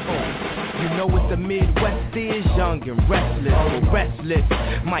 WBMC. You know what the Midwest is, young and restless, but restless.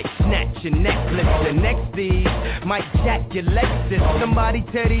 Might snatch your necklace, the next these might jack your Lexus. Somebody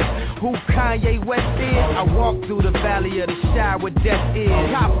tell these who Kanye West is. I walk through the valley of the shadow where death is.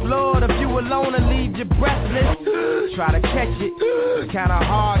 Top floor, if you alone and leave you breathless. Try to catch it, it's kinda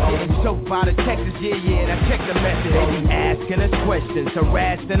hard getting choked by the Texas, yeah, and I check the message. They be asking us questions,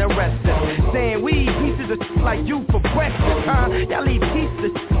 harassed and arrested, saying we eat pieces of like you for breakfast, huh? Y'all eat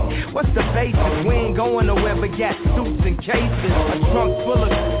pieces. What's the basis? We ain't going nowhere but got suits and cases. A trunk full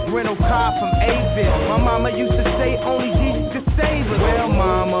of rental car from Avis. My mama used to say only Jesus could save us. Well,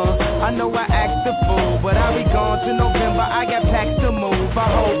 mama, I know I act the fool, but I'll be gone to November. I got packs to move.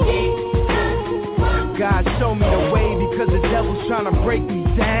 I hope God show me the way because the devil's trying to break me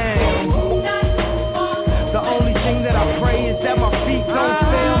down. The only thing that I pray is that my feet don't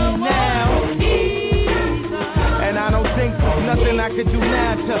fail me now. And I don't think there's nothing I can do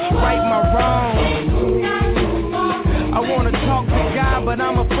now to right my wrongs. I wanna talk to God, but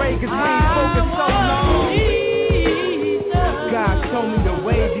I'm afraid cause we ain't spoken so long. God show me the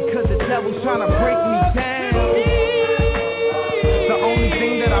way because the devil's trying to break me down. The only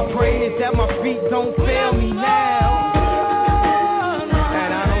thing that I pray is that my feet don't fail me now.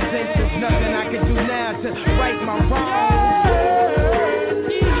 And I don't think there's nothing I can do now to right my wrongs.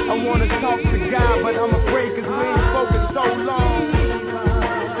 I wanna talk to God, but I'm afraid cause we ain't spoken so long.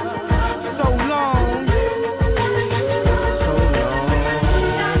 So long.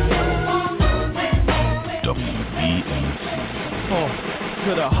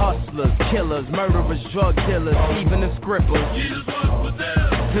 To the hustlers, killers, murderers, drug dealers, even the scribblers.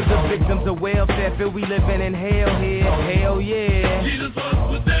 To the victims of welfare, feel we living in hell here, hell yeah.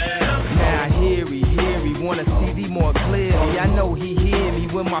 Now hear he, wanna see thee more clearly. I know he hear me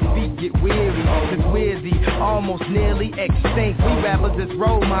when my feet get weary. Cause we're the almost nearly extinct. We rappers as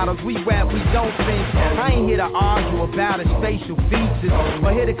role models, we rap, we don't think. I ain't here to argue about his facial features,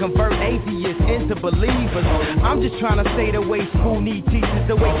 but here to convert atheists into believers. I'm just trying to say the way school need teachers,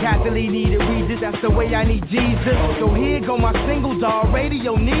 the way Catholic needed readers, that's the way I need Jesus. So here go my single dog,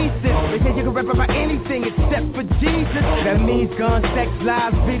 radio needs this. They say you can rap about anything except for Jesus. That means guns, sex,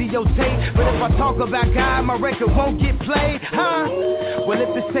 lies, videotape. But if I talk about God, my record won't get played, huh? Well,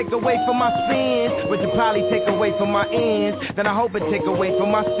 if this take away from my sins, which will probably take away from my ends, then I hope it take away from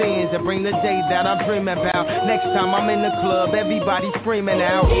my sins and bring the day that I'm dreaming about. Next time I'm in the club, everybody screaming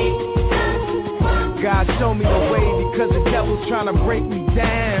out. God show me the way because the devil's trying to break me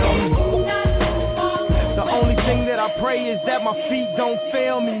down. The only thing that I pray is that my feet don't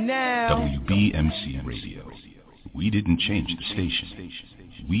fail me now. WBMC Radio. We didn't change the station.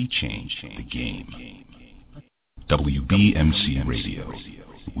 We changed the game. WBMC Radio.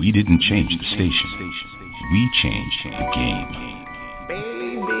 We didn't change the station. We changed the game.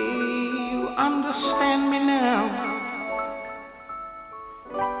 Baby, you understand me now.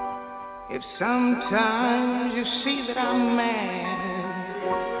 If sometimes you see that I'm mad,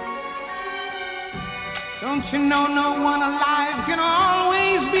 don't you know no one alive can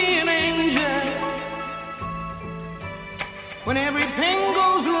always be an angel. When everything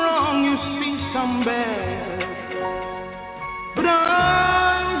goes wrong, you see some bad. But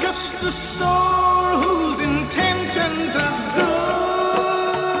I'm just a soul whose intentions are good.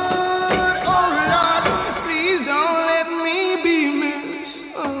 Oh Lord, please don't let me be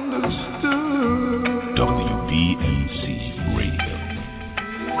misunderstood. WBMC Radio.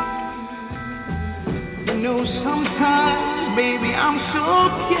 You know, sometimes, baby, I'm so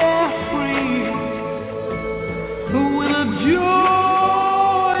carefree, with a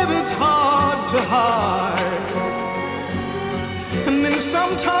joy that's hard to hide. And then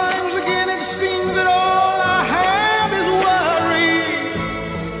sometimes again it seems that all I have is worry.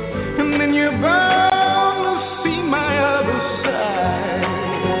 And then you're bound to see my other side.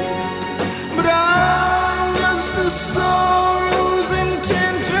 But I'm just a soul whose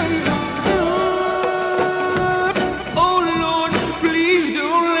intentions are good. Oh Lord, please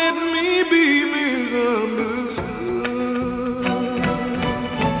don't let me be misunderstood.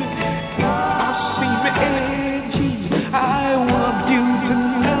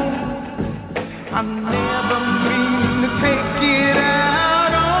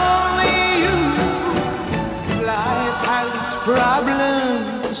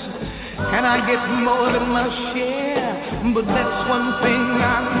 get more than my share, but that's one thing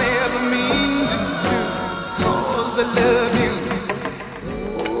I never mean to do, 'cause I love you.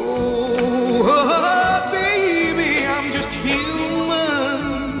 Oh, baby, I'm just human.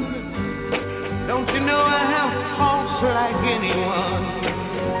 Don't you know I have faults like anyone?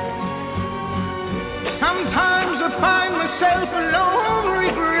 Sometimes I find myself alone,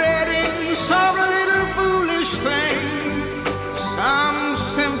 regretting some little foolish thing, some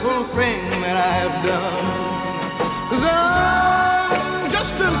simple thing that I've done. 'Cause I'm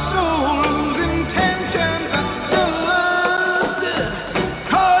just a soul whose intentions are dust.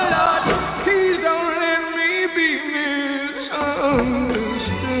 Oh Lord, please don't let me be misunderstood.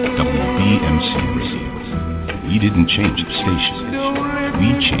 WBMC Radio. We didn't change the station. We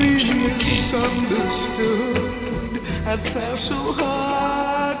changed the game. I try so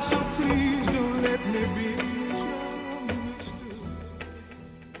hard, so please don't let me be misunderstood.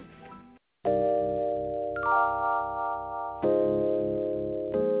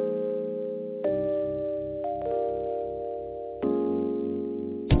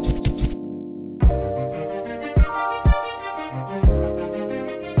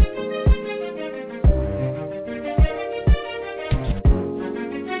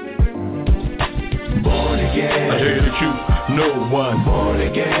 No one born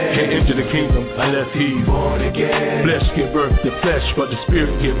again can enter the kingdom unless he's born again. Flesh give birth to flesh, but the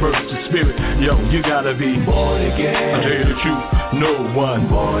spirit give birth to spirit. Yo, you gotta be born again. I tell you the truth, no one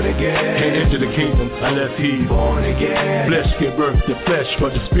born again can enter the kingdom unless he's born again. Flesh give birth to flesh,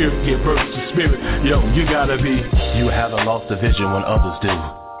 but the spirit give birth to spirit. Yo, you gotta be. You haven't lost the vision when others do.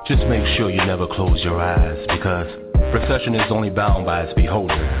 Just make sure you never close your eyes, because procession is only bound by its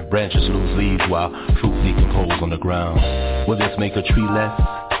beholder. Branches lose leaves while fruit decompose on the ground. Will this make a tree less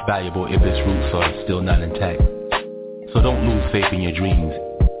valuable if its roots are still not intact? So don't lose faith in your dreams.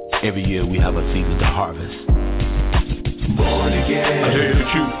 Every year we have a season to harvest. Born again. I tell you the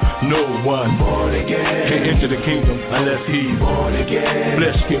truth, no one born again can enter the kingdom unless he's born again.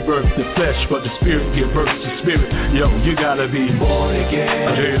 Flesh give birth to flesh, but the spirit give birth to spirit. Yo, you gotta be born again.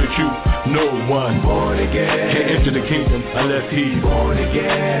 I tell you the truth, no one born again can enter the kingdom unless he's born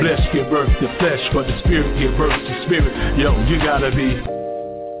again. Flesh give birth to flesh, but the spirit give birth to spirit. Yo, you gotta be.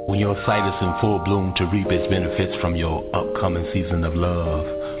 When your sight is in full bloom to reap its benefits from your upcoming season of love,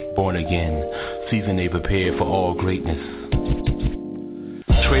 born again, season they prepared for all greatness.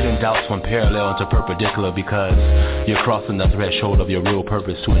 Trading doubts from parallel into perpendicular because you're crossing the threshold of your real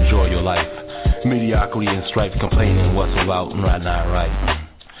purpose to enjoy your life. Mediocrity and strife complaining what's about and not right.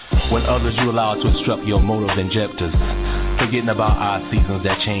 When others you allow to instruct your motive injectors, forgetting about our seasons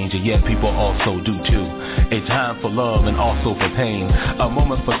that change, and yet people also do too. A time for love and also for pain. A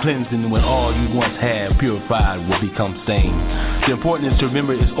moment for cleansing when all you once had purified will become stained. The important is to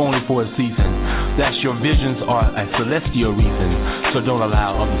remember it's only for a season. That your visions are a celestial reason. So don't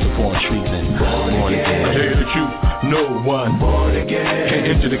allow others to form treason. Born again. I tell you the truth, no one born again can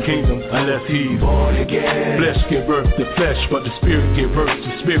enter the kingdom unless he's born again. Flesh give birth to flesh, but the spirit give birth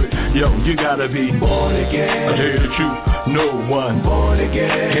to spirit. Yo, you gotta be born again. I tell you the truth, no one born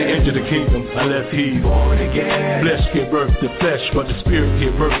again can enter the kingdom unless he's born again. Flesh give birth to flesh, but the spirit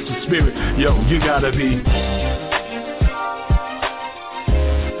give birth to spirit. Yo, you gotta be.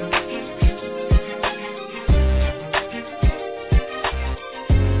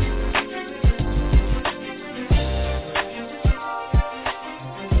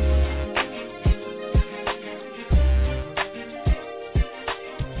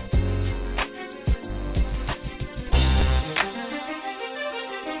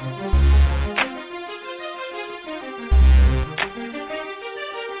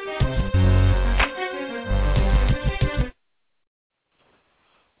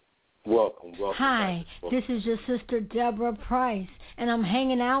 Hi, this is your sister Deborah Price, and I'm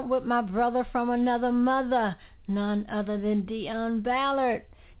hanging out with my brother from another mother, none other than DEON Ballard.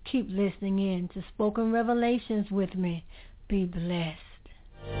 Keep listening in to Spoken Revelations with me. Be blessed.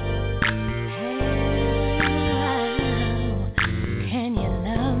 Can you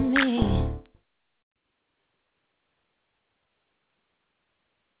love me?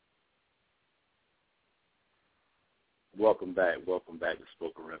 Welcome back to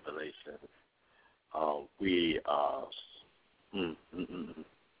Spoken Revelations.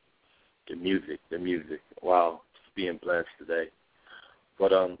 The music. Wow, just being blessed today.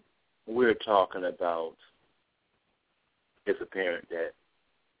 But we're talking about as a parent that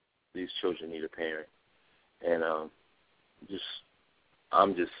these children need a parent, and I'm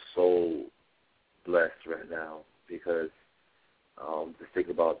just so blessed right now because just think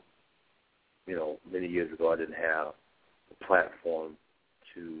about, many years ago I didn't have a platform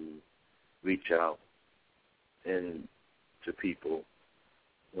to reach out and to people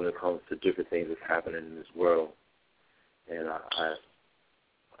when it comes to different things that's happening in this world. And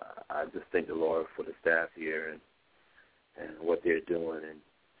I just thank the Lord for the staff here and what they're doing,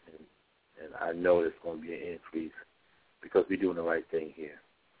 and I know there's going to be an increase because we're doing the right thing here.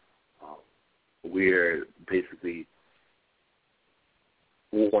 We're basically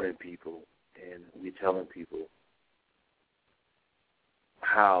warning people, and we're telling people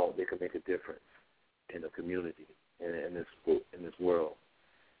how they can make a difference in the community and in this world,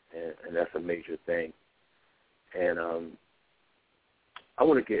 and that's a major thing. And I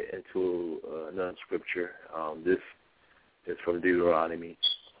want to get into another scripture. This is from Deuteronomy,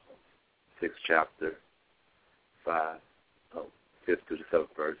 6th chapter, 5th to the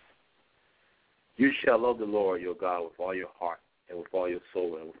 7th verse. You shall love the Lord your God with all your heart and with all your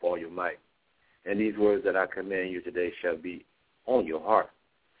soul and with all your might. And these words that I command you today shall be on your heart.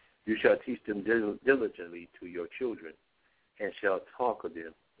 You shall teach them diligently to your children, and shall talk of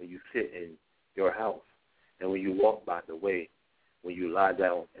them when you sit in your house, and when you walk by the way, when you lie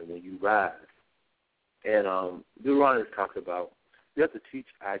down, and when you rise. And Deuteronomy talks about we have to teach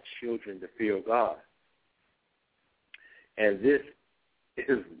our children the fear of God. And this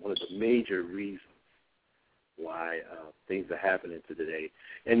is one of the major reasons why things are happening today,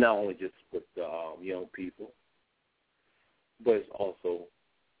 and not only just with the young people, but it's also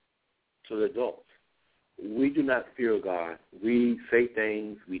to the adults. We do not fear God. We say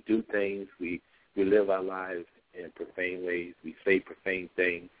things, we do things, we live our lives in profane ways, we say profane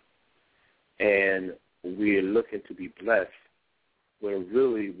things, and we're looking to be blessed when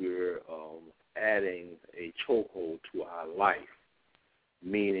really we're adding a chokehold to our life,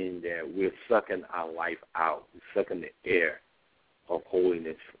 meaning that we're sucking our life out, we're sucking the air of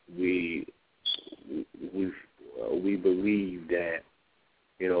holiness. We believe that,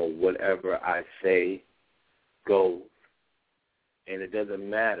 whatever I say goes, and it doesn't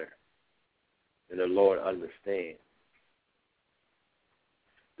matter, and the Lord understands.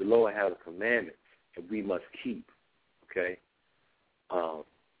 The Lord has commandments that we must keep, okay?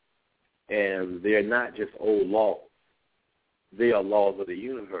 And they're not just old laws. They are laws of the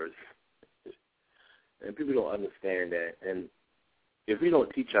universe. And people don't understand that. And if we don't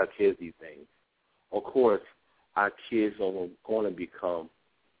teach our kids these things, of course, our kids are going to become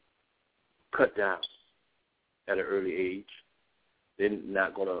cut down at an early age. They're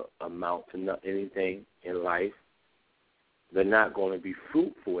not going to amount to anything in life. They're not going to be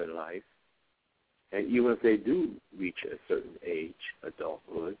fruitful in life. And even if they do reach a certain age,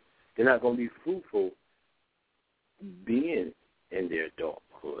 adulthood, they're not going to be fruitful being in their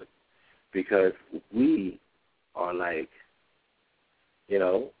adulthood, because we are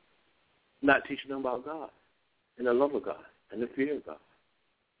not teaching them about God and the love of God and the fear of God.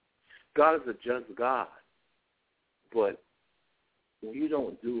 God is a just God, but when you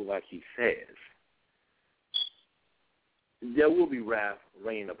don't do like he says, there will be wrath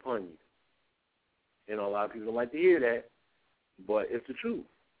rain upon you. A lot of people don't like to hear that, but it's the truth.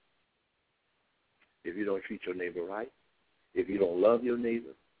 If you don't treat your neighbor right, if you don't love your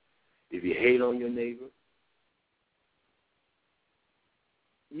neighbor, if you hate on your neighbor,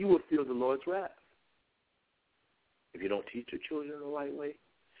 you will feel the Lord's wrath. If you don't teach your children the right way,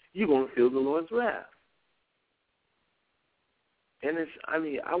 you're going to feel the Lord's wrath. And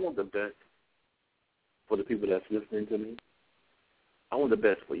I want the best for the people that's listening to me. I want the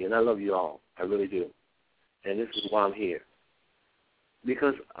best for you, and I love you all. I really do. And this is why I'm here.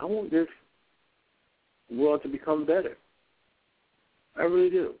 Because I want this world to become better. I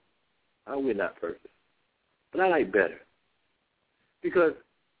really do. We're not perfect. But I like better. Because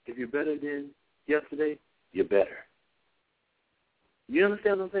if you're better than yesterday, you're better. You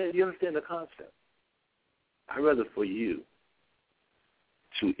understand what I'm saying? You understand the concept? I'd rather for you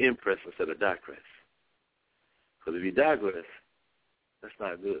to impress instead of digress. Because if you digress, that's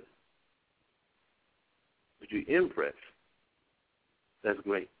not good. But you impress, that's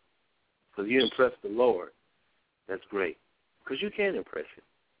great. Because you impress the Lord, that's great. Because you can impress him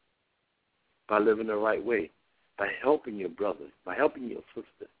by living the right way, by helping your brother, by helping your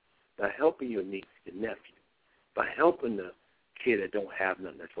sister, by helping your niece, your nephew, by helping the kid that don't have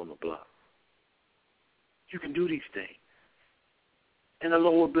nothing that's on the block. You can do these things. And the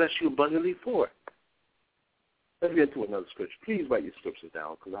Lord will bless you abundantly for it. Let's get to another scripture. Please write your scriptures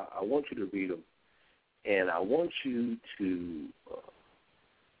down, because I want you to read them. And I want you to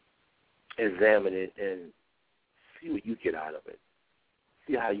examine it and see what you get out of it.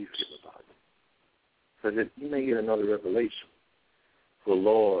 See how you feel about it. Because you may get another revelation. The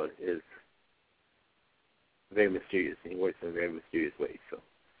Lord is very mysterious, and he works in very mysterious ways. So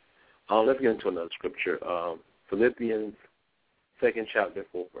Let's get into another scripture. Philippians 2nd chapter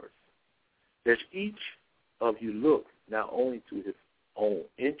 4th verse. That each of you look not only to his own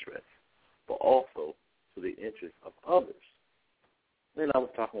interest, but also to the interest of others. Then I was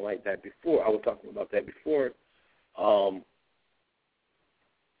talking about that before.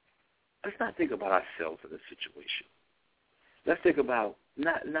 Let's not think about ourselves in a situation. Let's think about,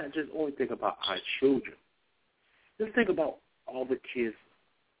 not just only think about our children. Let's think about all the children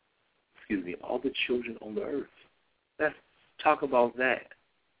on the earth. Let's talk about that.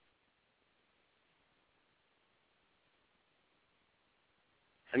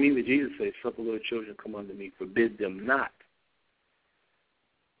 I mean, when Jesus says, suffer little children come unto me, forbid them not.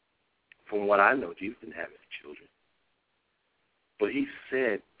 From what I know, Jesus didn't have any children. But he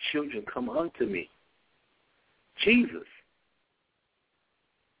said, children come unto me. Jesus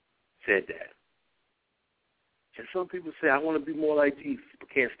said that. And some people say, I want to be more like Jesus, but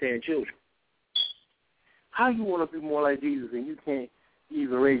can't stand children. How you want to be more like Jesus and you can't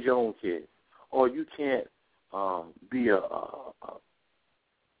even raise your own kids? Or you can't be a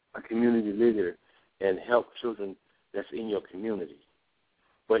community leader and help children that's in your community,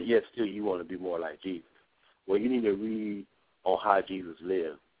 but yet still you want to be more like Jesus? Well, you need to read on how Jesus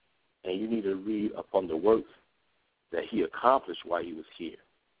lived, and you need to read upon the works that he accomplished while he was here.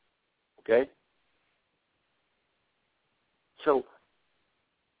 Okay? So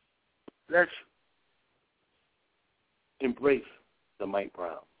let's embrace the Mike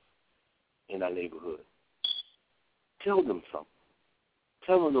Browns in our neighborhood. Tell them something.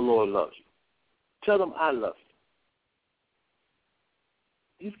 Tell them the Lord loves you. Tell them I love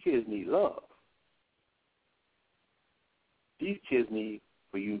you. These kids need love. These kids need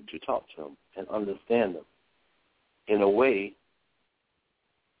for you to talk to them and understand them in a way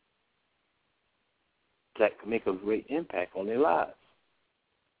that can make a great impact on their lives.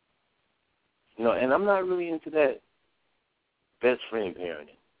 You know, and I'm not really into that best friend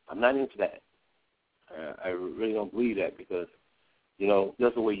parenting. I'm not into that. I really don't believe that because, you know,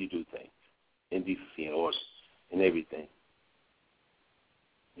 that's the way you do things in decency and order and everything.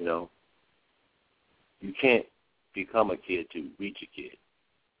 You know, you can't become a kid to reach a kid.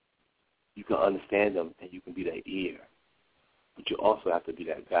 You can understand them and you can be that ear, but you also have to be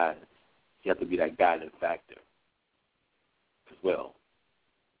that guidance. You have to be that guiding factor as well.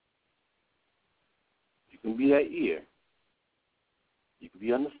 You can be that ear. You can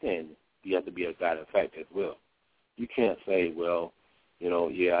be understanding. You have to be a guiding factor as well. You can't say, well, you know,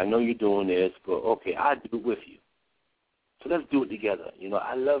 yeah, I know you're doing this, but okay, I'll do it with you. So let's do it together. You know,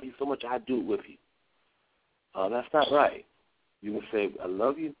 I love you so much, I'll do it with you. That's not right. You can say, I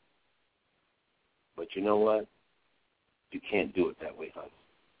love you, but you know what? You can't do it that way, honey.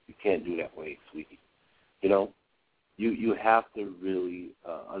 You can't do it that way, sweetie. You know, you have to really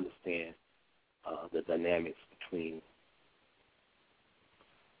understand the dynamics between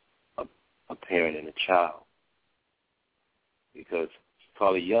a parent and a child. Because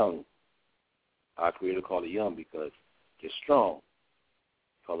call it young. Our Creator called it young because it's strong.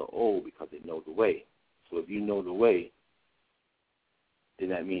 Call it old because it knows the way. So if you know the way, then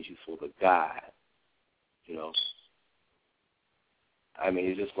that means you're supposed to guide, you know. I mean,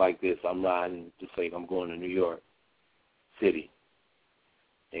 it's just like this. I'm riding, just like I'm going to New York City,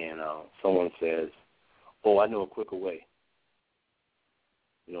 and someone says, oh, I know a quicker way.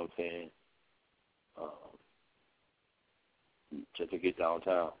 You know what I'm saying? Just to get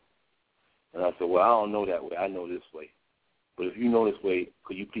downtown. And I said, well, I don't know that way. I know this way. But if you know this way,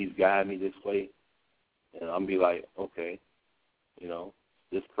 could you please guide me this way? And I'm be like, okay, you know,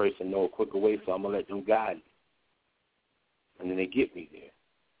 this person know a quicker way, so I'm going to let them guide me. And then they get me there,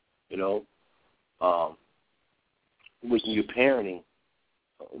 you know. When you're parenting,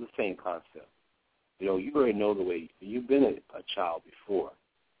 the same concept. You know, you already know the way. You've been a child before.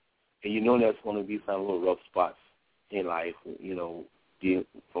 And you know there's going to be some little rough spots in life, you know,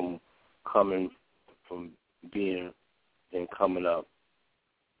 from being and coming up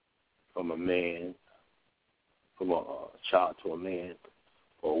from a man, from a child to a man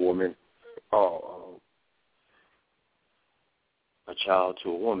or a woman, or a child to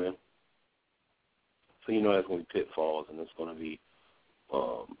a woman. So you know there's going to be pitfalls, and there's going to be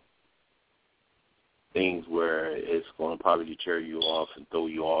things where it's going to probably deter you off and throw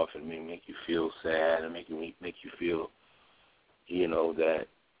you off and make you feel sad and make you feel, you know, that,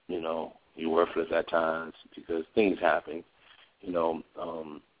 you know, you're worthless at times because things happen. You know,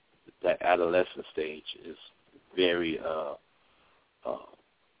 that adolescent stage is very,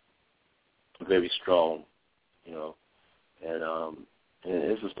 very strong, you know, and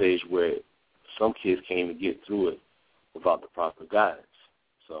it's a stage where some kids can't even get through it without the proper guidance.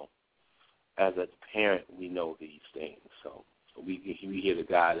 So as a parent, we know these things. So we here to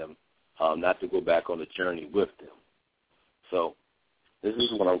guide them, not to go back on the journey with them. So this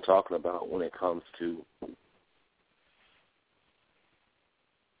is what I'm talking about when it comes to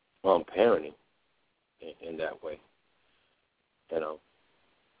parenting in that way.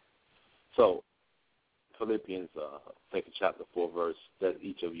 So Philippians 2nd chapter 4 verse says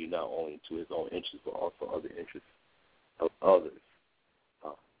each of you not only to his own interests but also other interests of others.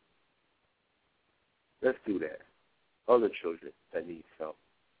 Let's do that. Other children that need help,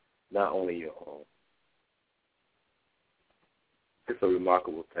 not only your own. It's a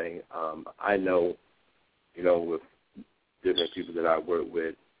remarkable thing. I know, with different people that I work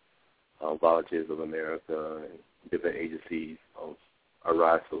with, Volunteers of America and different agencies of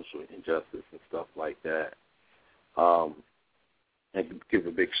Arise Social Injustice and stuff like that. And give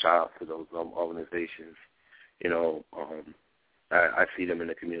a big shout out to those organizations. I see them in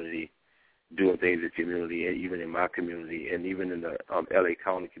the community doing things in the community, and even in my community, and even in the L.A.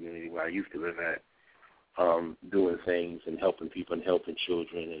 County community where I used to live at, doing things and helping people and helping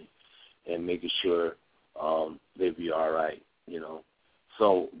children and making sure they be all right,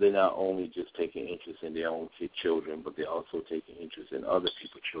 So they're not only just taking interest in their own children, but they're also taking interest in other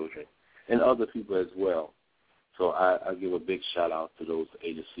people's children and other people as well. So I give a big shout-out to those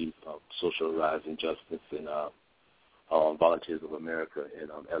agencies, Social Rise and Justice and Volunteers of America in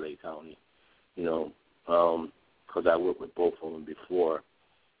L.A. County, because I worked with both of them before,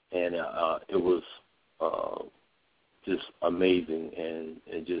 and it was just amazing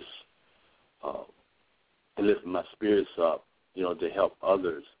and just it lifted my spirits up, to help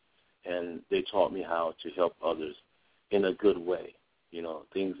others, and they taught me how to help others in a good way,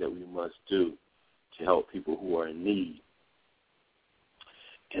 things that we must do to help people who are in need.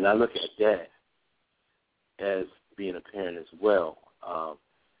 And I look at that as being a parent as well.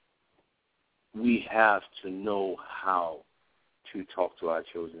 We have to know how to talk to our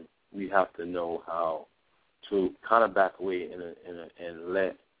children. We have to know how to kind of back away and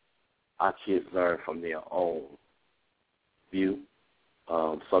let our kids learn from their own view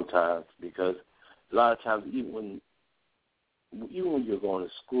sometimes, because a lot of times even when you're going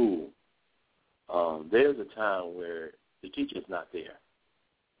to school, there's a time where the teacher's not there,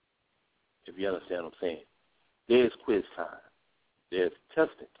 if you understand what I'm saying. There's quiz time. There's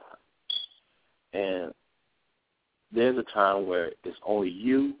testing time. And there's a time where it's only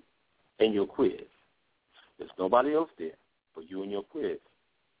you and your quiz. There's nobody else there but you and your quiz.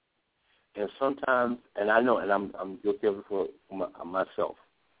 And sometimes, and I know, and I'm guilty of it for myself.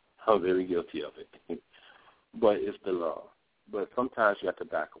 I'm very guilty of it. But it's the law. But sometimes you have to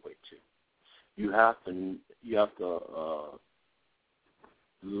back away too. You have to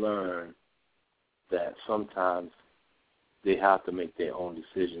learn that sometimes they have to make their own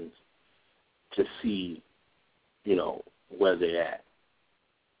decisions to see, where they're at.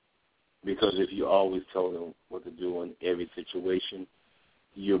 Because if you always tell them what to do in every situation,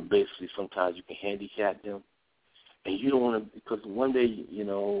 you're basically, sometimes you can handicap them. And you don't want to, because one day,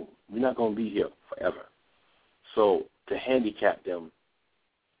 we're not going to be here forever. So to handicap them,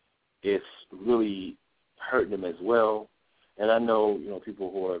 it's really hurting them as well. And I know,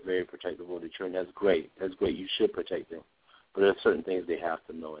 people who are very protective of the children, that's great. That's great. You should protect them. But there are certain things they have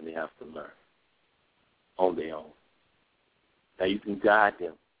to know and they have to learn on their own. Now, you can guide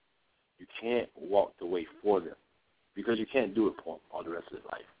them. You can't walk the way for them because you can't do it for them all the rest of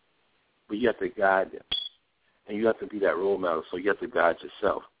their life. But you have to guide them. And you have to be that role model, so you have to guide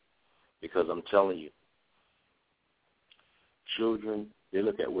yourself. Because I'm telling you, children, they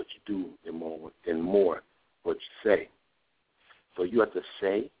look at what you do and more what you say. So you have to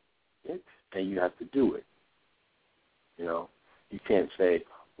say it and you have to do it. You can't say,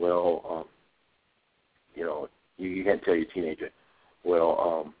 well, you can't tell your teenager,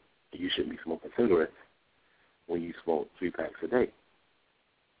 well, you shouldn't be smoking cigarettes when you smoke 3 packs a day.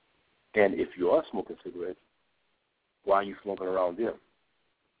 And if you are smoking cigarettes, why are you smoking around them?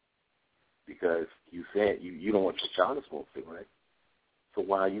 Because you said you don't want your child to smoke cigarettes, so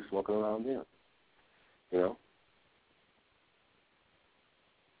why are you smoking around them?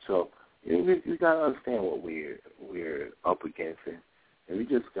 So we got to understand what we're up against, and we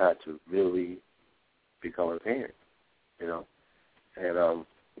just got to really become a parent, And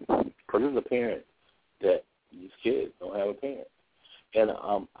because as a parent, that these kids don't have a parent, and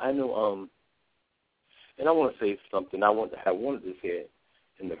I know, and I want to say something. I wanted to say it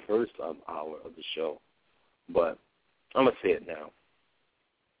in the first hour of the show, but I'm gonna say it now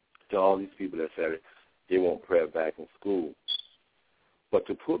to all these people that said they want prayer back in school. But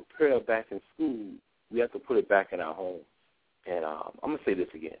to put prayer back in school, we have to put it back in our home. And I'm going to say this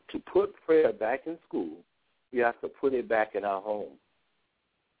again. To put prayer back in school, we have to put it back in our home.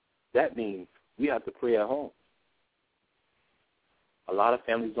 That means we have to pray at home. A lot of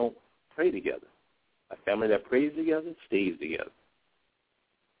families don't pray together. A family that prays together stays together.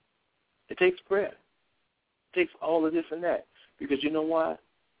 It takes prayer. It takes all of this and that. Because you know why?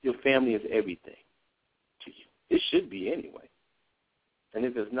 Your family is everything to you. It should be anyway. And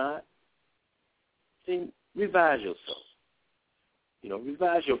if it's not, then revise yourself.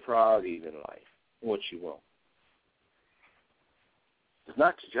 Revise your priorities in life and what you want. It's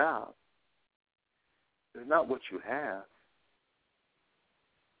not your job. It's not what you have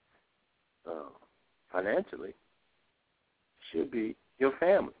financially. It should be your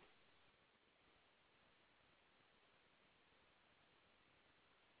family.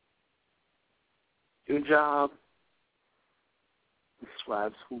 Your job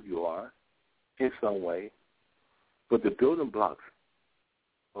describes who you are in some way, but the building blocks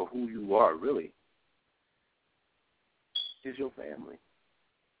of who you are really is your family.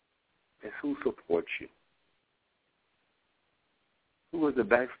 It's who supports you. Who is the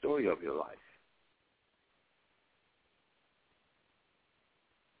backstory of your life?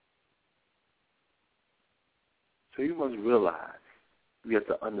 So you must realize, you have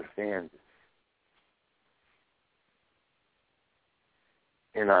to understand this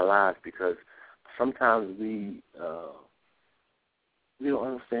in our lives, because sometimes we don't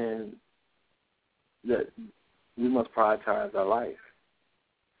understand that we must prioritize our life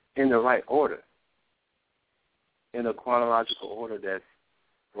in the right order, in a chronological order that's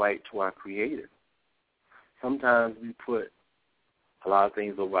right to our Creator. Sometimes we put a lot of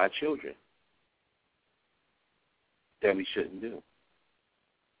things over our children that we shouldn't do.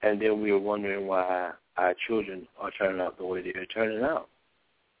 And then we are wondering why our children are turning out the way they're turning out.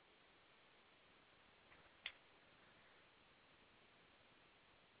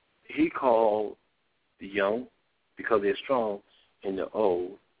 He called the young because they're strong and the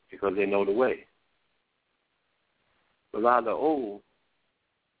old because they know the way. But a lot of the old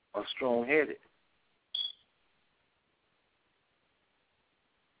are strong-headed.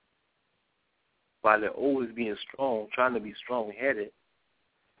 While the old is being strong, trying to be strong-headed,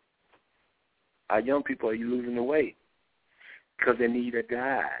 our young people are losing the way because they need a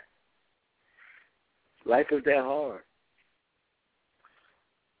guide. Life is that hard.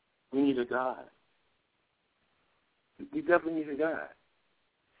 We need a guide. We definitely need a guide.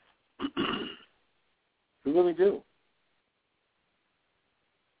 We really do.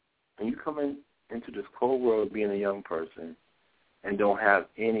 When you come into this cold world of being a young person and don't have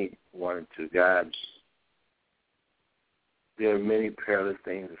anyone to guide you, there are many perilous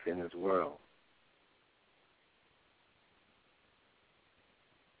things that's in this world.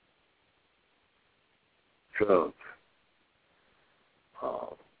 Drugs,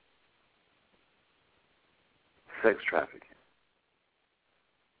 sex trafficking.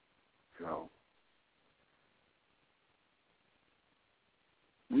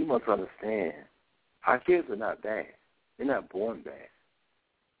 We must understand our kids are not bad. They're not born bad.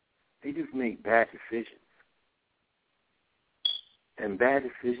 They just make bad decisions. And bad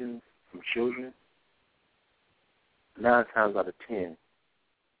decisions from children, 9 times out of 10,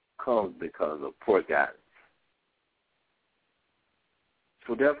 comes because of poor guidance.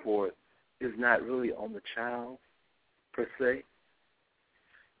 So therefore, it's not really on the child, per se.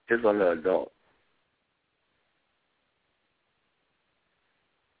 It's on the adult.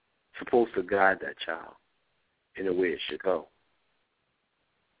 Supposed to guide that child in the way it should go.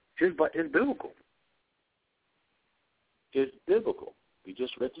 But it's biblical. It's biblical. We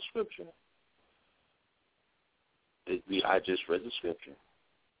just read the scripture. I just read the scripture.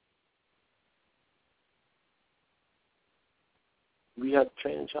 We have to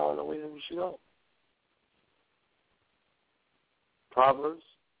train a child in the way that we should go. Proverbs,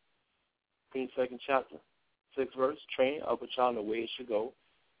 22nd chapter, 6th verse, train up a child in the way it should go.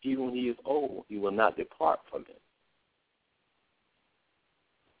 Even when he is old, he will not depart from it.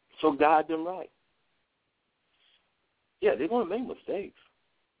 So guide them right. Yeah, they're going to make mistakes.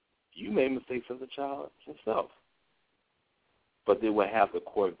 You made mistakes as a child yourself. But they will have the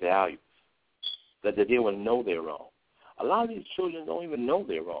core values, that they will know they're wrong. A lot of these children don't even know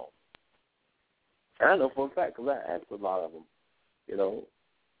they're wrong. I know for a fact, because I asked a lot of them,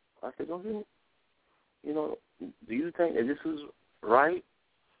 I said, do you think that this is right?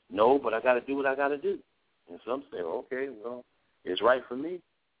 No, but I got to do what I got to do. And some say, okay, well, it's right for me.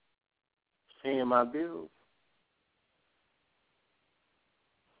 It's paying my bills.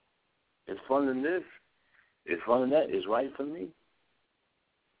 It's funding this. It's funding that. It's right for me.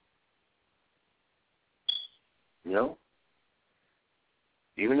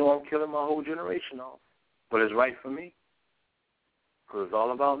 Even though I'm killing my whole generation off. But it's right for me. Because it's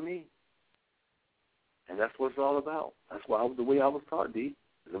all about me. And that's what it's all about. That's why the way I was taught, D.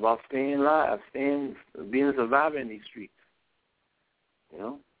 It's about staying alive, being a survivor in these streets. You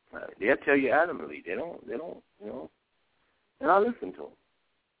know? They'll tell you adamantly. They don't, you know. And I listen to them.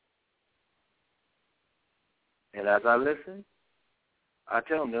 And as I listen, I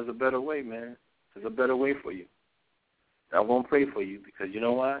tell them there's a better way, man. There's a better way for you. And I'm going to pray for you because you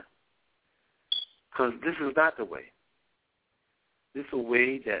know why? Because this is not the way. This is a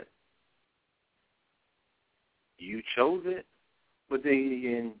way that you chose it, but then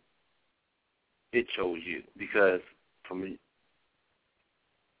again, it chose you. Because from you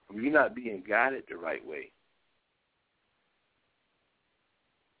not being guided the right way,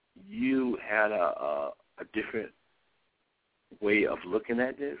 you had a different way of looking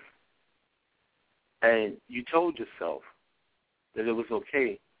at this, and you told yourself that it was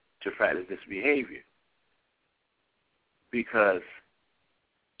okay to practice this behavior because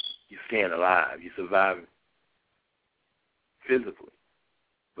you're staying alive, you're surviving physically,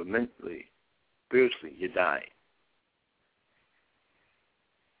 but mentally, spiritually, you're dying.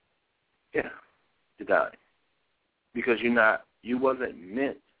 Yeah, you're dying because you wasn't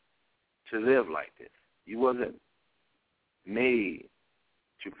meant to live like this. You wasn't made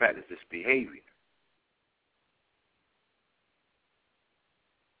to practice this behavior.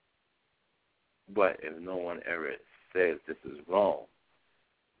 But if no one ever says this is wrong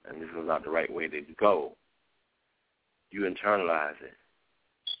and this is not the right way to go, you internalize it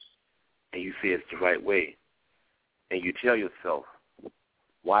and you say it's the right way. And you tell yourself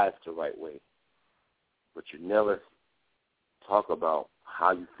why it's the right way. But you never talk about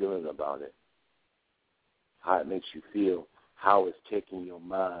how you're feeling about it, how it makes you feel, how it's taking your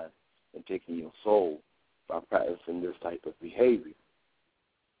mind and taking your soul by practicing this type of behavior.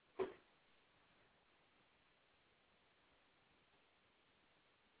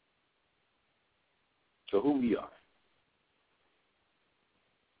 So who we are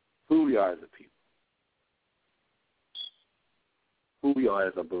as a people, who we are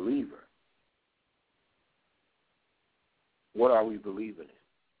as a believer, what are we believing in?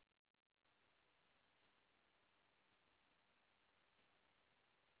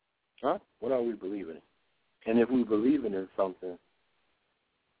 Huh? What are we believing in? And if we believing in something,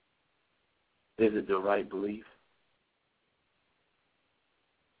 is it the right belief?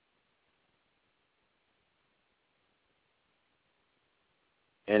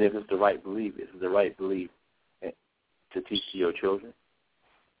 And if it's the right belief, is it the right belief to teach to your children?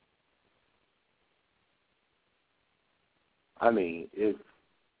 I mean, it's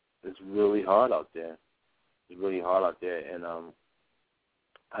really hard out there. It's really hard out there, and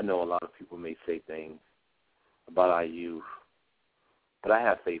I know a lot of people may say things about our youth, but I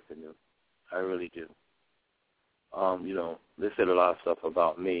have faith in them. I really do. You know, they said a lot of stuff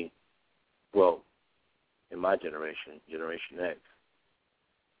about me. Well, in my generation, Generation X,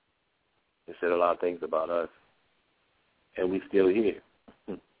 they said a lot of things about us, and we still here.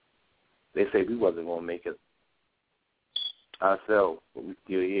 They say we wasn't going to make it ourselves, but we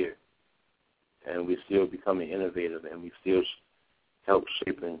still here, and we still becoming innovative, and we still help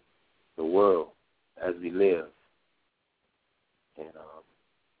shaping the world as we live. And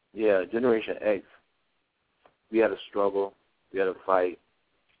yeah, Generation X, we had a struggle, we had a fight,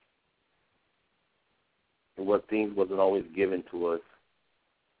 and what things wasn't always given to us,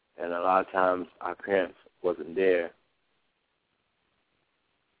 and a lot of times our parents wasn't there,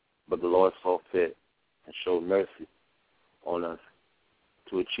 but the Lord saw fit and showed mercy on us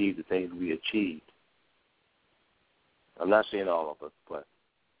to achieve the things we achieved. I'm not saying all of us, but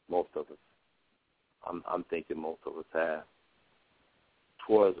most of us. I'm thinking most of us have.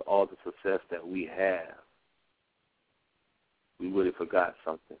 Towards all the success that we have, we really forgot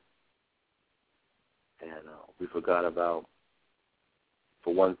something. And we forgot about,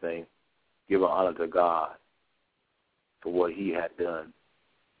 for one thing, giving honor to God for what he had done.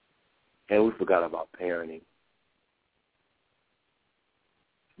 And we forgot about parenting,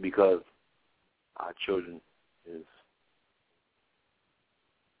 because our children is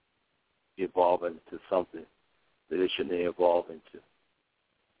evolving to something that they shouldn't evolve into.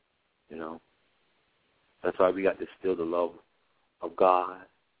 You know, that's why we got to instill the love of God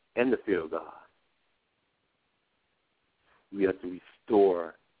and the fear of God. We have to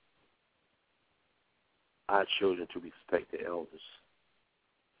restore our children to respect the elders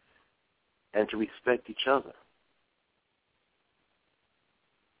and to respect each other.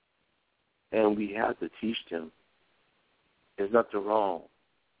 And we have to teach them there's nothing wrong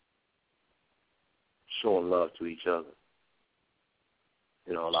showing love to each other.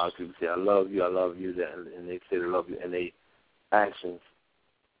 You know, a lot of people say, I love you, and they say they love you, and their actions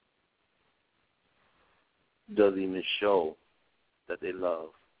doesn't even show that they love.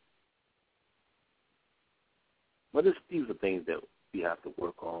 But these are things that we have to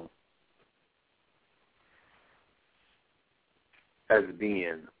work on as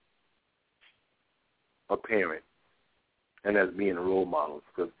being a parent and as being a role model.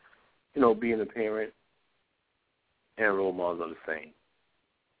 Because, you know, being a parent and role models are the same.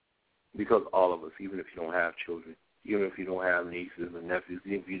 Because all of us, even if you don't have children, even if you don't have nieces and nephews,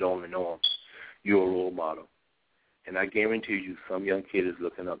 even if you don't even know them, you're a role model. And I guarantee you some young kid is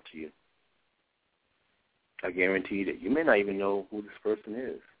looking up to you. I guarantee you that you may not even know who this person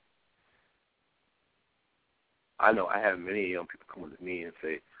is. I know I have many young people come up to me and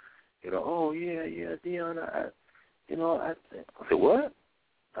say, you know, oh, yeah, Deon, I said, what?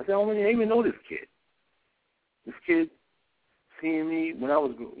 I said, I don't even know this kid. This kid seeing me when I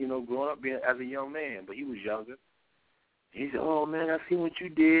was, you know, growing up being as a young man, but he was younger. He said, oh, man, I seen what you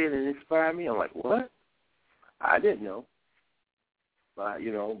did and it inspired me. I'm like, what? I didn't know. But,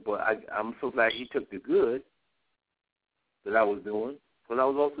 you know, I'm so glad he took the good that I was doing, because I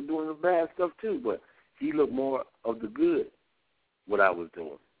was also doing the bad stuff too, but he looked more of the good, what I was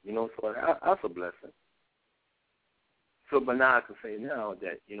doing. You know, so that's a blessing. So, but now I can say now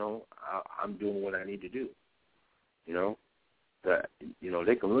that, you know, I'm doing what I need to do. You know, that, you know,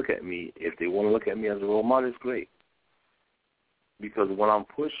 they can look at me. If they want to look at me as a role model, it's great. Because what I'm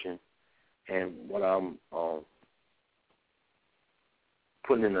pushing and what I'm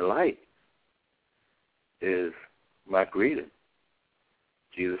putting in the light is my Creator,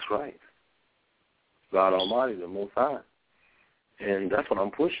 Jesus Christ, God Almighty, the Most High. And that's what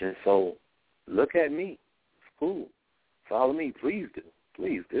I'm pushing. So look at me. It's cool. Follow me. Please do.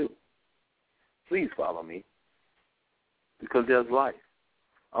 Please do. Please follow me. Because there's life.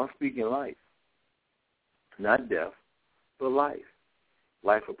 I'm speaking life. Not death, but life.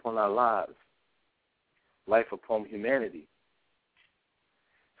 Life upon our lives. Life upon humanity.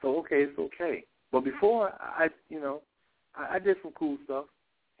 So, okay, it's okay. But before, I did some cool stuff.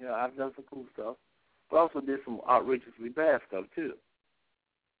 You know, I've done some cool stuff. But I also did some outrageously bad stuff, too.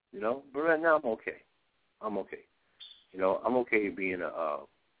 You know, but right now I'm okay. I'm okay. You know, I'm okay being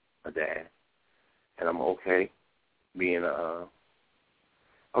a dad. And I'm okay being a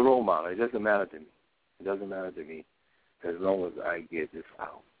role model. It doesn't matter to me. It doesn't matter to me as long as I get this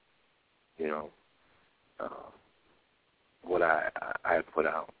out. You know, what I put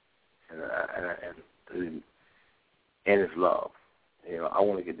out. And it's love. You know, I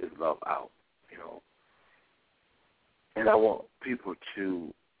want to get this love out, you know. And I want people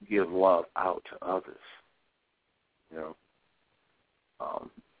to give love out to others, you know.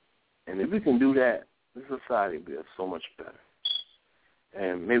 And if we can do that, the society will be so much better.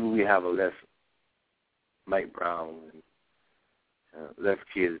 And maybe we have a less Mike Brown and less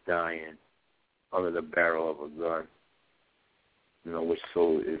kids dying under the barrel of a gun, you know, which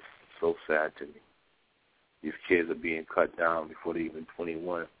is so sad to me. These kids are being cut down before they're even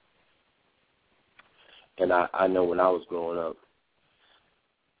 21. And I know when I was growing up,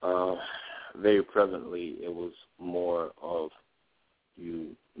 very prevalently it was more of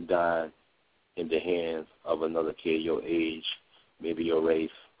you died in the hands of another kid your age, maybe your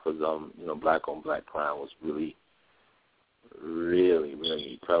race, because, you know, black-on-black crime was really, really,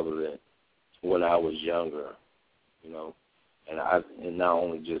 really prevalent when I was younger, you know. And not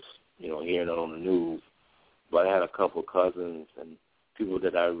only just, you know, hearing it on the news, but I had a couple cousins and people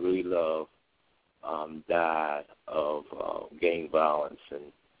that I really love died of gang violence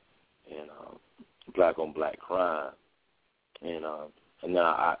and black-on-black crime. And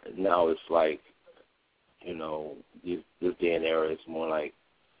now it's like, you know, this day and era, it's more like,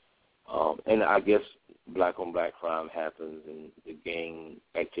 and I guess black-on-black crime happens and the gang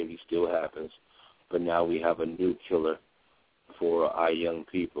activity still happens, but now we have a new killer for our young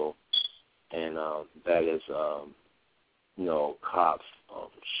people, and that is, you know, cops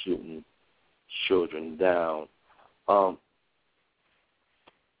shooting children down.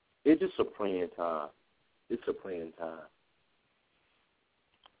 It's just a praying time. It's a praying time.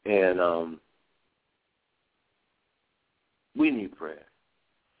 And we need prayer.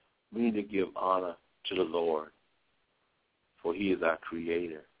 We need to give honor to the Lord, for He is our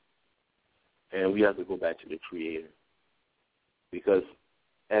Creator. And we have to go back to the Creator. Because,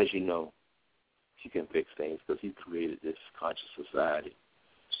 as you know, He can fix things because He created this conscious society.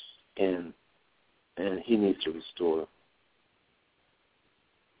 And He needs to restore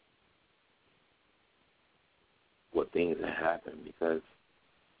what things that happen, because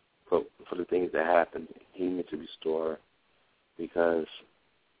for the things that happen, He needs to restore, because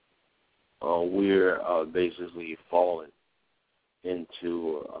we're basically falling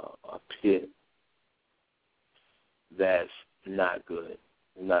into a pit that's not good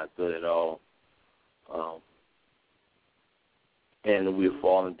at all. And we're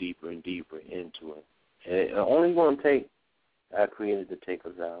falling deeper and deeper into it. And it's only going to take our Creator to take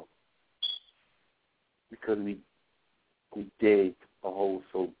us out, because we dig a hole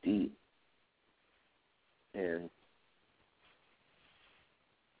so deep. And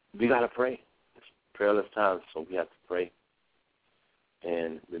we got to pray. It's prayerless times, so we have to pray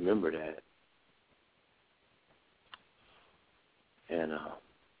and remember that. And,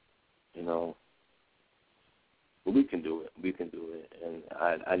 but we can do it. We can do it. And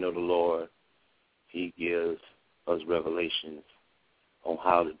I know the Lord, He gives us revelations on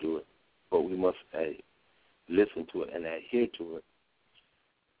how to do it. But we must listen to it and adhere to it.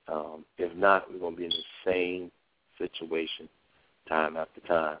 If not, we're going to be in the same situation time after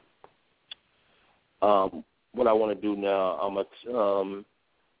time. What I want to do now, I'm going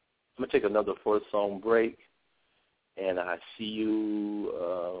to take another first song break, and I see you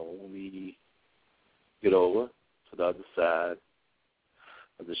when we get over to the other side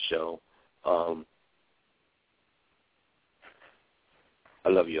of the show. I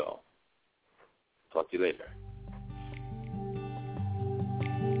love you all. Talk to you later.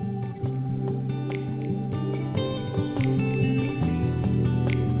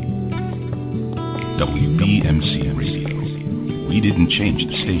 WBMC Radio. We didn't change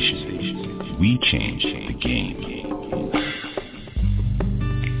the station. We changed the game.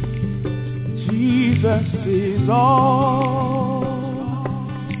 Jesus is all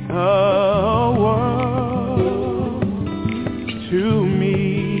the world to me.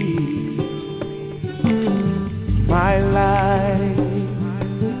 My life,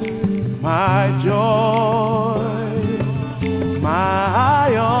 my joy,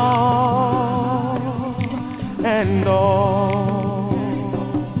 my all and all.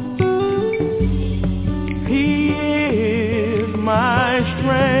 He is my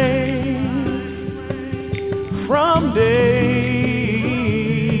strength from day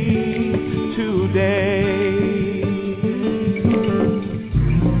to day,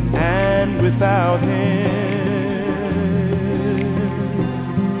 and without Him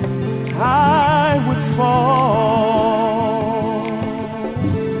I would fall.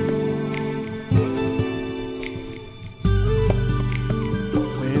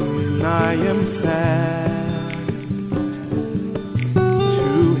 When I am sad,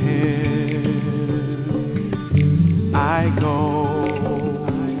 to Him I go.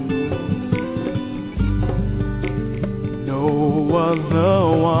 No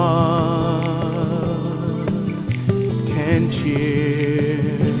other one can cheer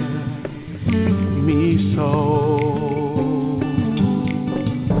me so.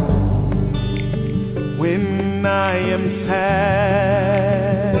 When I am sad,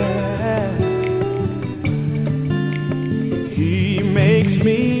 He makes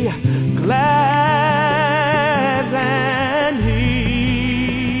me glad, and He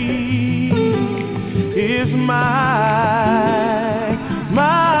is my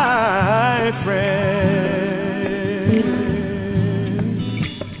friend.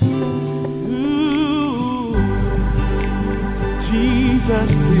 Jesus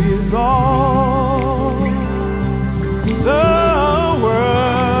is all the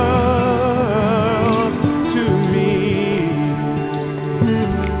world to me,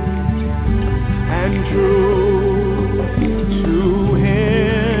 and true to Him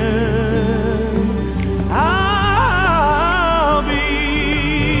I'll be.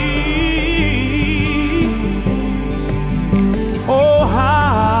 Oh,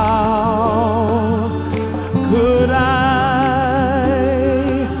 how could I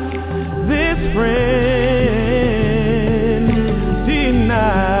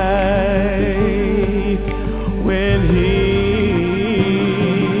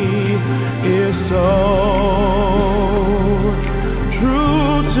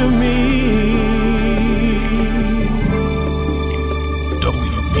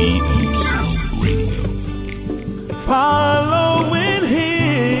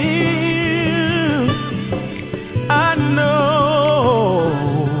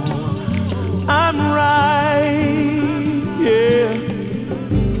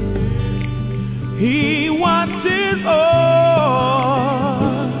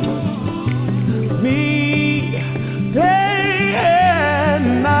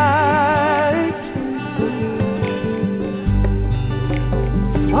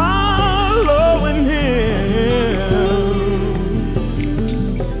Oh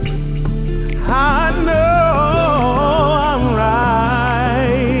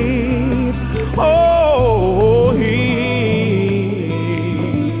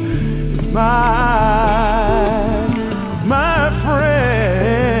my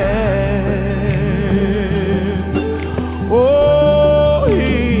friend. Oh,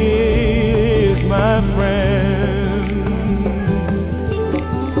 he is my friend.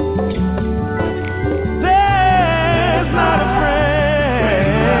 There's not a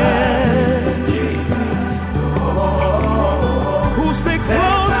friend who sticks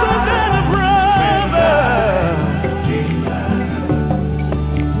closer than a brother.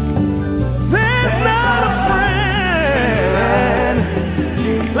 There's not a friend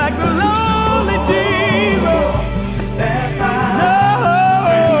like the lonely Jesus. No,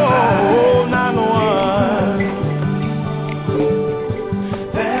 not one.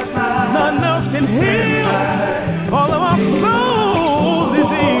 None else can heal all of our soul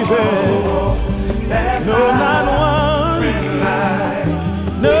diseases. No, not one.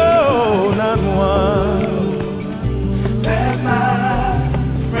 No, not one. There's not a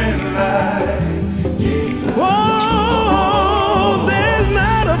friend like Jesus. Oh, there's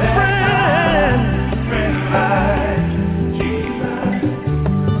not a friend like Jesus.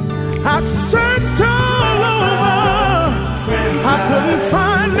 I've searched all over. I couldn't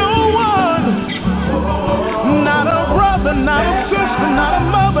find no one. Not a brother, not a sister, not a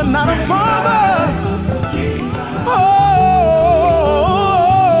mother, not a father.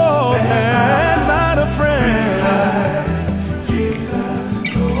 Oh, there's not a friend.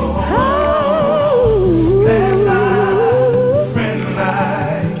 Oh, there's not a friend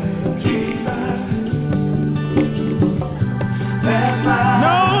like Jesus.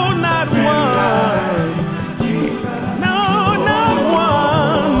 No, not one. No, not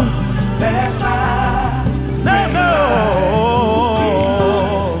one. No, no.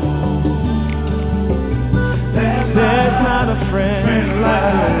 There's not a friend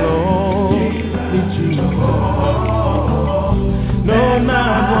like the Lord Jesus. No,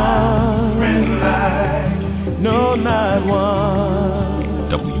 not one. No, not one.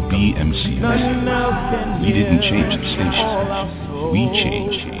 WBMC. Nothing else can We didn't change the heal station. all our soul. We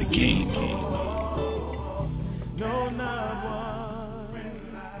changed the game. No, not one.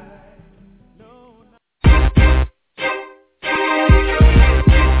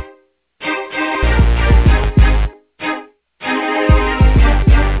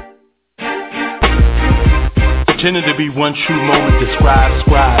 Pretending to be one true moment describes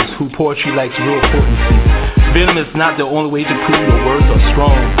scribes who poetry likes real potency. Venom is not the only way to prove your words are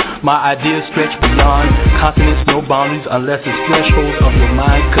strong. My ideas stretch beyond continents, no boundaries, unless its thresholds of your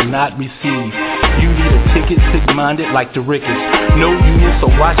mind could not receive. You need a ticket, sick-minded like the rickets. No union, so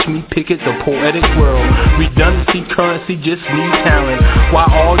watch me picket the poetic world. Redundancy, currency, just need talent. While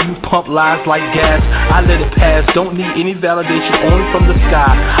all you pump lies like gas, I let it pass. Don't need any validation, only from the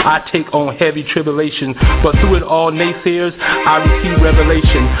sky. I take on heavy tribulation, but through it all, naysayers, I receive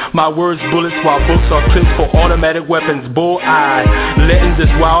revelation. My words bullets, while books are clips for automatic weapons. Bull-eye, letting this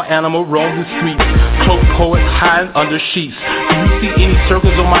wild animal roam the streets. Cloak poets hiding under sheets. Do you see any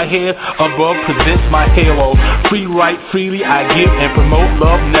circles on my head? Above presents my halo. Free right freely I give and promote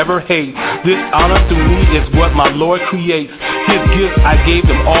love, never hate. This honor through me is what my Lord creates. His gifts I gave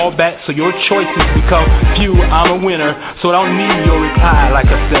them all back, so your choices become few. I'm a winner, so I don't need your reply like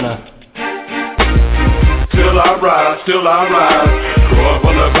a sinner. Still I rise, still I rise. Grow up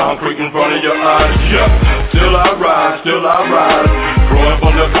on the concrete in front of your eyes. Yeah. Still I rise, still I rise. Grow up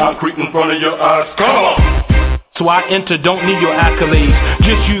on the concrete in front of your eyes. Come on. So I enter, don't need your accolades.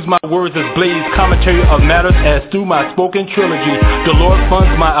 Just use my words as blades. Commentary of matters as through my spoken trilogy. The Lord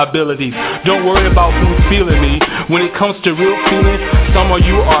funds my abilities. Don't worry about who's feeling me. When it comes to real feeling, some of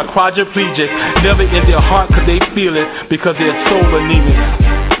you are quadriplegic. Never in their heart cause they feel it, because they're soul anemic.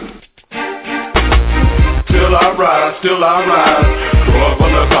 Still I rise, still I rise. Grow up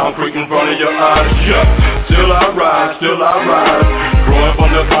on the concrete in front of your eyes. Yeah. Still I rise, still I rise. Grow up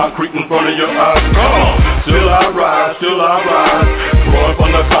on the concrete in front of your eyes. Come on. Still I rise, still I rise. Grow up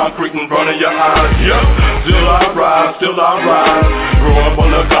on the concrete in front of your eyes. Yeah. Still I rise, still I rise. Grow up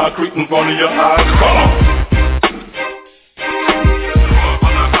on the concrete in front of your eyes. Come on. Grow up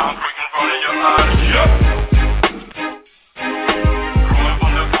on the concrete in front of your eyes. Yeah. Grow up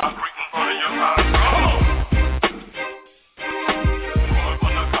on the concrete in front of your eyes. Come on.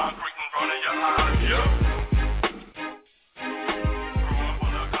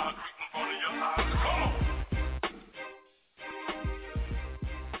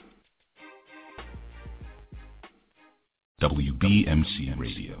 WBMC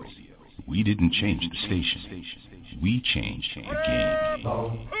Radio. We didn't change the station. We changed the game.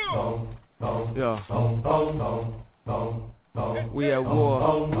 Yeah. We at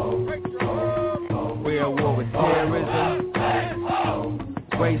war. We at war with terrorism,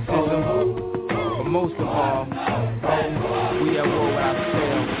 racism, most of all, we at war with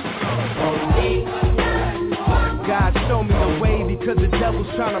ourselves. God show me the way because the devil's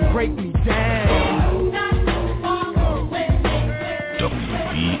trying to break me down.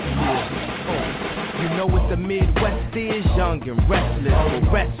 You know what the Midwest is, young and restless,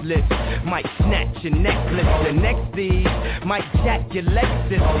 but restless. Might snatch your necklace, the next these might jack your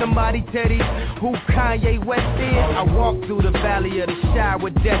Lexus. Somebody tell these who Kanye West is. I walk through the valley of the shadow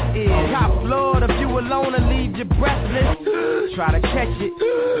where death is. Top floor, if you alone and leave you breathless. Try to catch it,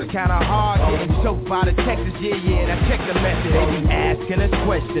 kinda hard getting choked by the Texas, yeah, now check the message. They be asking us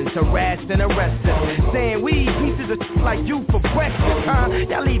questions, harassed and arrested, saying we eat pieces of like you for breakfast, huh?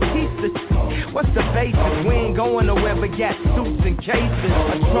 Y'all eat pieces. What's the basis? We ain't going nowhere but got suits and cases.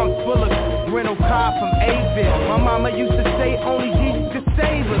 A trunk full of rental car from Avis. My mama used to say only Jesus could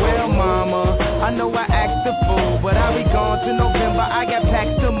save us. Well, mama, I know I act the fool, but I'll be gone to November. I got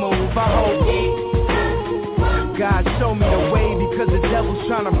packs to move. I hope God show me the way because the devil's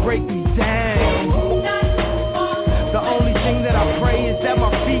trying to break me down. The only thing that I pray is that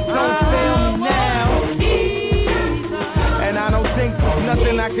my feet don't fail me now. And I don't think there's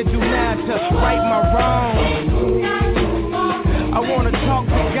nothing I could do now to right my wrongs. I wanna talk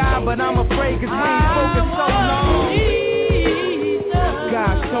to God, but I'm afraid cause we ain't spoken so long.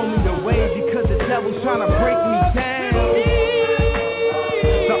 God show me the way because the devil's trying to break me down.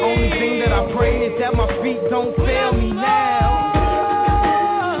 The only thing that I pray is that my feet don't fail me now.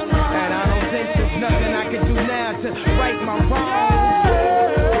 And I don't think there's nothing I can do now to right my wrongs.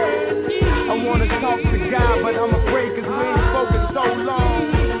 I wanna talk to God, but I'm afraid cause we ain't spoken so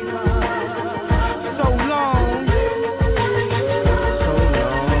long. So long.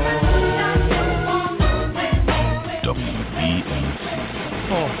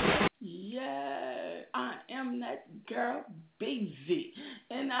 Yeah, I am that girl, Busy,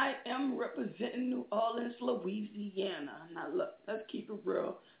 and I am representing New Orleans, Louisiana. Now look, let's keep it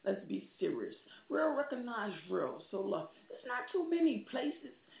real. Let's be serious. Real recognize real. So look, it's not too many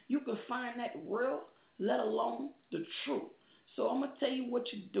places you can find that real, let alone the truth. So I'm going to tell you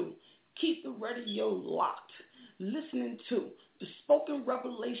what you do. Keep the radio locked, listening to the spoken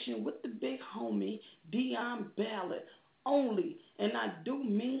revelation with the big homie, DEON Ballard, only, and I do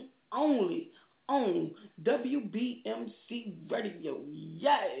mean only, on WBMC Radio.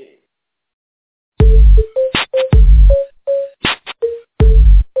 Yay!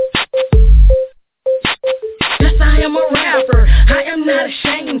 Yes, I am a rapper, I am not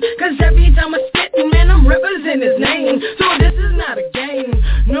ashamed, cause every time I spit, man, I'm representing his name. So this is not a game,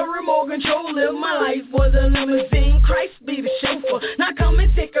 no remote control, live my life was a limousine, Christ be the chauffeur. Now come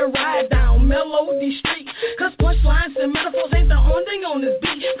and take a ride down Melody Street, cause punchlines and metaphors ain't the only thing on this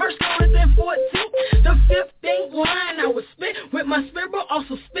beat. First Corinthians 14, the 15th line, I would spit with my spirit, but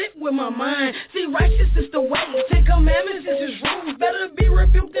also spit with my mind. See, righteous is the way, 10 commandments is his rules, better be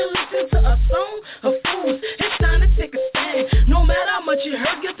rebuked than listen to a song of fools. It's time to take a stand, no matter how much you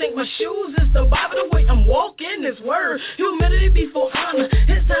hurt, you think my shoes is the Bible, the way I'm walking this word, humility before honor,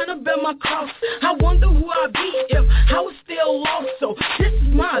 it's time to bear my cross. I wonder who I'd be if I was still lost, so this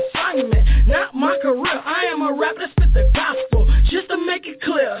is my assignment, not my career. I am a rapper that spit the gospel, just to make it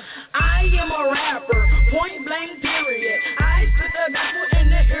clear, I am a rapper, point blank period. I spit the gospel in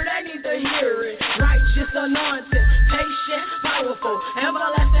the ear, they need to hear it. Righteous, anointed, patient, powerful,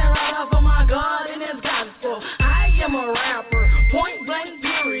 everlasting rider for my God in his gospel. I am a rapper, point blank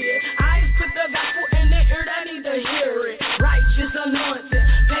period. I spit the gospel in the ear, they need to hear it. Righteous, anointed,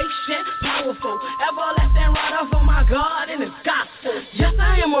 patient, powerful, everlasting rider for my God in his gospel. Yes,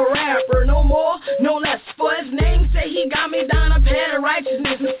 I am a rapper, no more, no less. For his name say he got me down a path of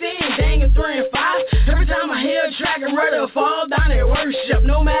righteousness and sin. Dang it, 3 and 5. Every time I hear a track and ready to fall down at worship,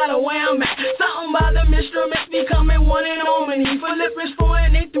 no matter where I'm at. Something about the instruments becoming one and only. Philippians 4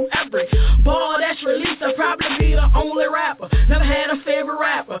 and 8 through every ball that's released. I'll probably be the only rapper. Never had a favorite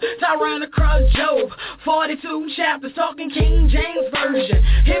rapper. Tyrann across Job, 42 chapters, talking King James Version.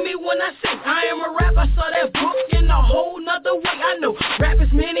 Hear me when I say I am a rapper. I saw that book in a whole nother way. I know rap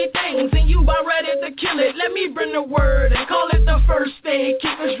is many things and you about ready to kill it. Let me bring the word and call it the first aid.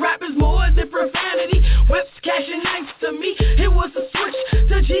 Keepers rap is more than profanity. Whips, cash, and knives to me. It was a switch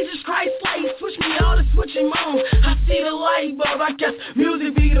to Jesus Christ light. Switch me all to switching on. I see the light bulb. I guess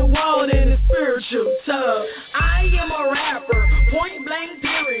music be the wall in the spiritual tub. I am a rapper, point blank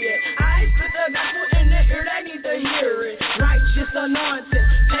period. I spit the gospel in the ear, they need to hear it. Righteous, anointed,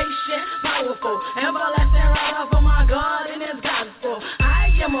 patient, powerful, everlasting rider for my God in his gospel.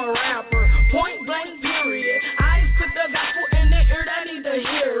 I am a rapper, point blank period. I spit the gospel in the ear, they need to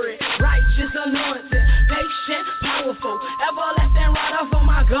hear it. Righteous, anointed, patient, powerful, everlasting rider for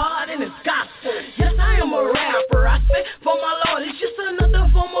my God in his gospel. Yes,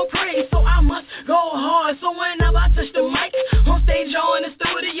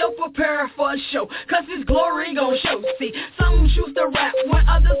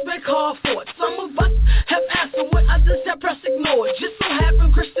 been called for it. Some of us have answered what others have pressed ignored. Just so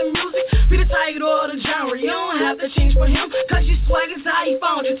happen Christian music be the title or the genre. You don't have to change for him, cause your swag is how he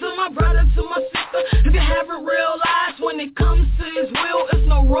found you. To my brother, to my sister, if you haven't realized, when it comes to his will, there's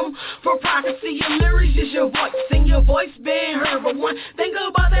no room for prophecy. Your lyrics is your voice, and your voice being heard. But one thing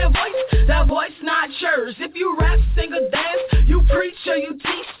about that voice not yours. If you rap, sing or dance, you preach or you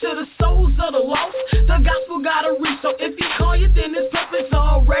teach to the souls of the lost, the gospel gotta reach. So if he call you, then his purpose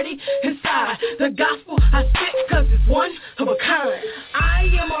already inside. The gospel I spit, cause it's one of a kind. I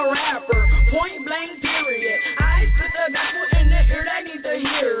am a rapper, point blank period. I spit the gospel in the ear, they need to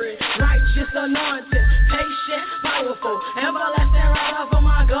hear it. Righteous, anointed, patient, powerful, everlasting rider for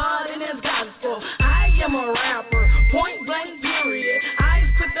my God and his gospel. I am a rapper, point blank period. I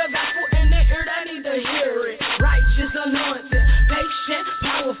spit the gospel in the ear, they need to hear it. Righteous, anointed, patient,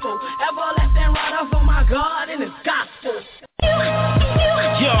 powerful, everlasting rider for my God and his gospel.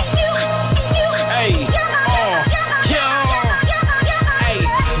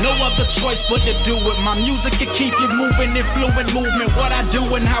 Choice but to do it. My music can keep you moving in fluid movement. What I do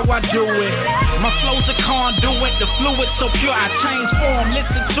and how I do it. My flow's a conduit, the fluid so pure I change form.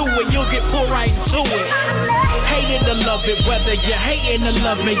 Listen to it, you'll get pulled right into it. Hated to love it, whether you're hating to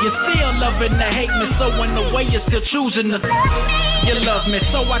love me, you're still loving to hate me. So in a way you're still choosing to you love me.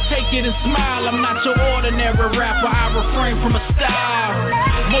 So I take it and smile. I'm not your ordinary rapper. I refrain from a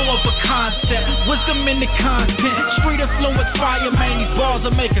style, more of a concept. Wisdom in the content. Street influence fire, man. These bars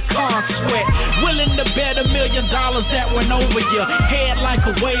will make a con sweat. Willing to bet $1 million that went over your head like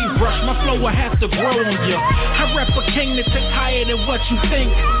a wave rush. My flow will have to grow on you. I rep a king that takes higher than what you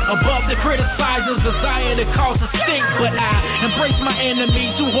think. Above the criticizers' desire that cause a stink. But I embrace my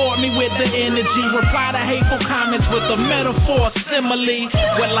enemies who hoard me with the energy. Reply to hateful comments with a metaphor, simile.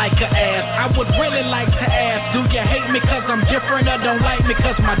 Wet like an ass. I would really like to ask, do you hate me cause I'm different or don't like me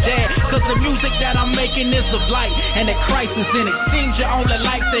cause my dad? Cause the music that I'm making is of light and a crisis in it. Seems you only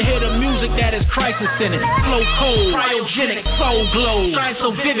like to hear the music that is crisis in it. Flow cold, cryogenic, soul glow. Shine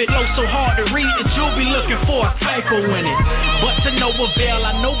so vivid, flow so hard to read that you'll be looking for a typo in it. But to no avail,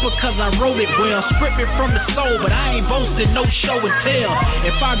 I know because I wrote it well. Scripted from the soul, but I ain't boasting, no show and tell.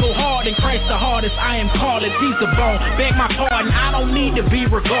 If I go hard and Christ the hardest, I am called it. He's the bone, beg my pardon, I don't need to be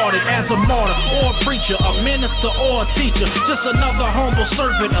regarded as a martyr or a preacher, a minister or a teacher. Just another humble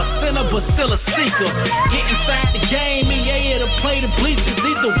servant, a sinner but still a seeker. Get inside the game, EA to play the bleachers.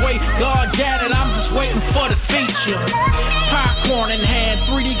 Either way, God got it, I'm just waiting for the feature. Popcorn in hand,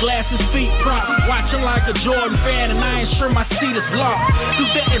 3D glasses, feet props. Watching like a Jordan fan and I ain't sure my seat is locked.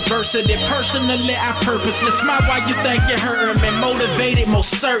 Through the adversity, personally I purposely smile while you think you're hurting me. Motivated, most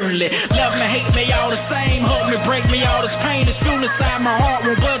certainly. Love me, hate me, all the same. Hug me, break me, all this pain is fuel inside my heart.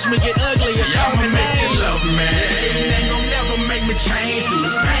 Won't budge me, get ugly and call me name. You love me, ain't gon' never make me change. Through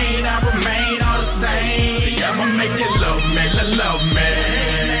this pain I remain all the same. I'ma make you love me, love me.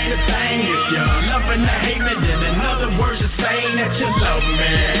 Ain't a thing if you're loving to hate me, then in other words you're saying that you love me.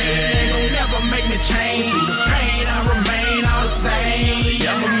 Ain't gon' never make me change. Through the pain I remain all the same.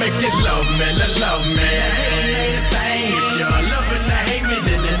 I'ma make you love me, love me. Ain't a thing if you're loving to hate me,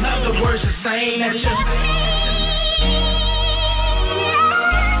 then in other words you're saying that you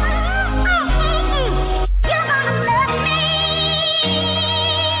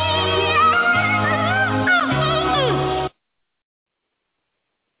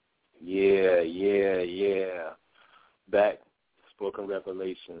Yeah. Back, Spoken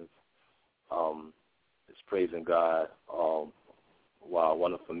Revelations. It's praising God. Wow,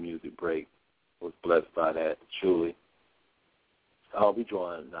 wonderful music break. Was blessed by that, truly. I'll be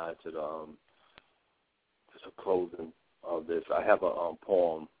drawing now to the just a closing of this. I have a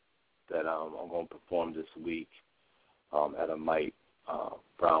poem that I'm going to perform this week at a Mike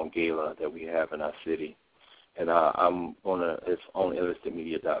Brown Gala that we have in our city. And it's on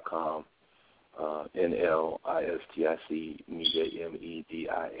illicitmedia.com, NLISTIC media,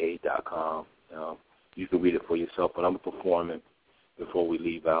 MEDIA.com. You can read it for yourself, but I'm performing before we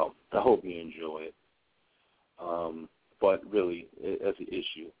leave out. I hope you enjoy it. But really, it's an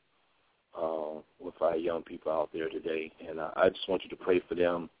issue with our young people out there today, and I just want you to pray for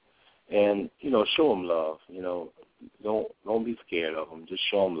them and, show them love. Don't be scared of them. Just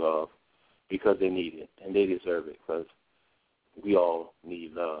show them love because they need it, and they deserve it because we all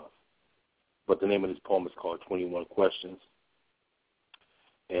need love. But the name of this poem is called 21 Questions,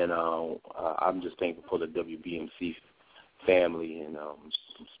 and I'm just thankful for the WBMC family and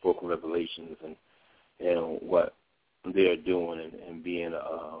Spoken Revelations and what they're doing and being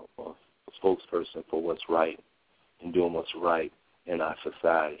a spokesperson for what's right and doing what's right in our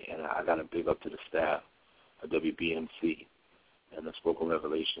society. And I got to big up to the staff of WBMC and the Spoken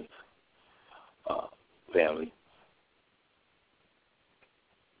Revelations family.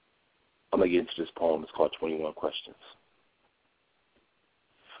 I'm going to get into this poem. It's called 21 Questions.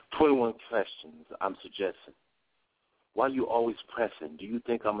 21 questions I'm suggesting. Why you always pressing? Do you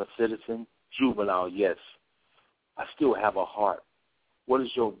think I'm a citizen? Juvenile, yes. I still have a heart. What is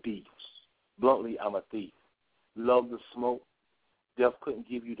your beef? Bluntly, I'm a thief. Love the smoke? Death couldn't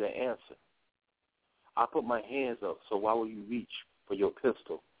give you the answer. I put my hands up, so why will you reach for your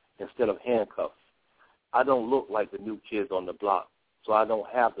pistol instead of handcuffs? I don't look like the new kids on the block, so I don't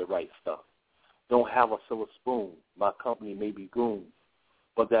have the right stuff. Don't have a silver spoon. My company may be goons,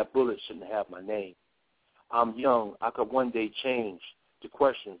 but that bullet shouldn't have my name. I'm young. I could one day change the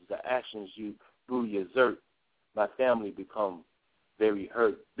questions, the actions you brutally exert. My family become very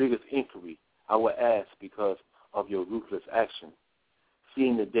hurt. Biggest inquiry I will ask because of your ruthless action.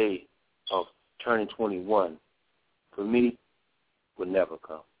 Seeing the day of turning 21, for me, would never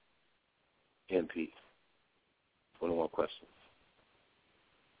come. In peace. 21 questions.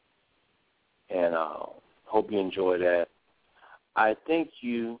 And hope you enjoy that. I thank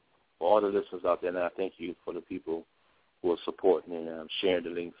you for all the listeners out there, and I thank you for the people who are supporting and sharing the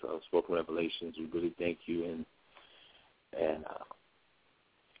links of Spoken Revelations. We really thank you, and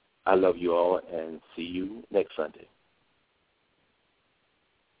I love you all, and see you next Sunday.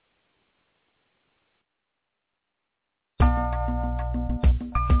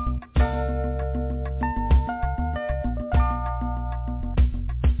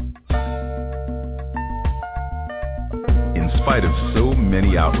 In spite of so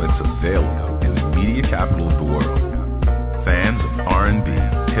many outlets available in the media capital of the world, fans of R&B,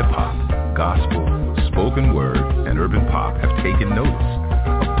 hip-hop, gospel, spoken word, and urban pop have taken notice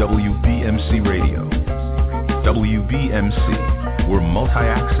of WBMC Radio. WBMC, we're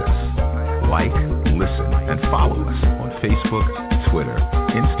multi-access. Like, listen, and follow us on Facebook, Twitter,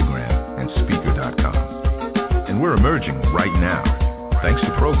 Instagram, and Speaker.com. And we're emerging right now, thanks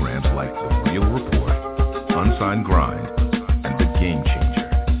to programs like The Real Report, Unsigned Grind,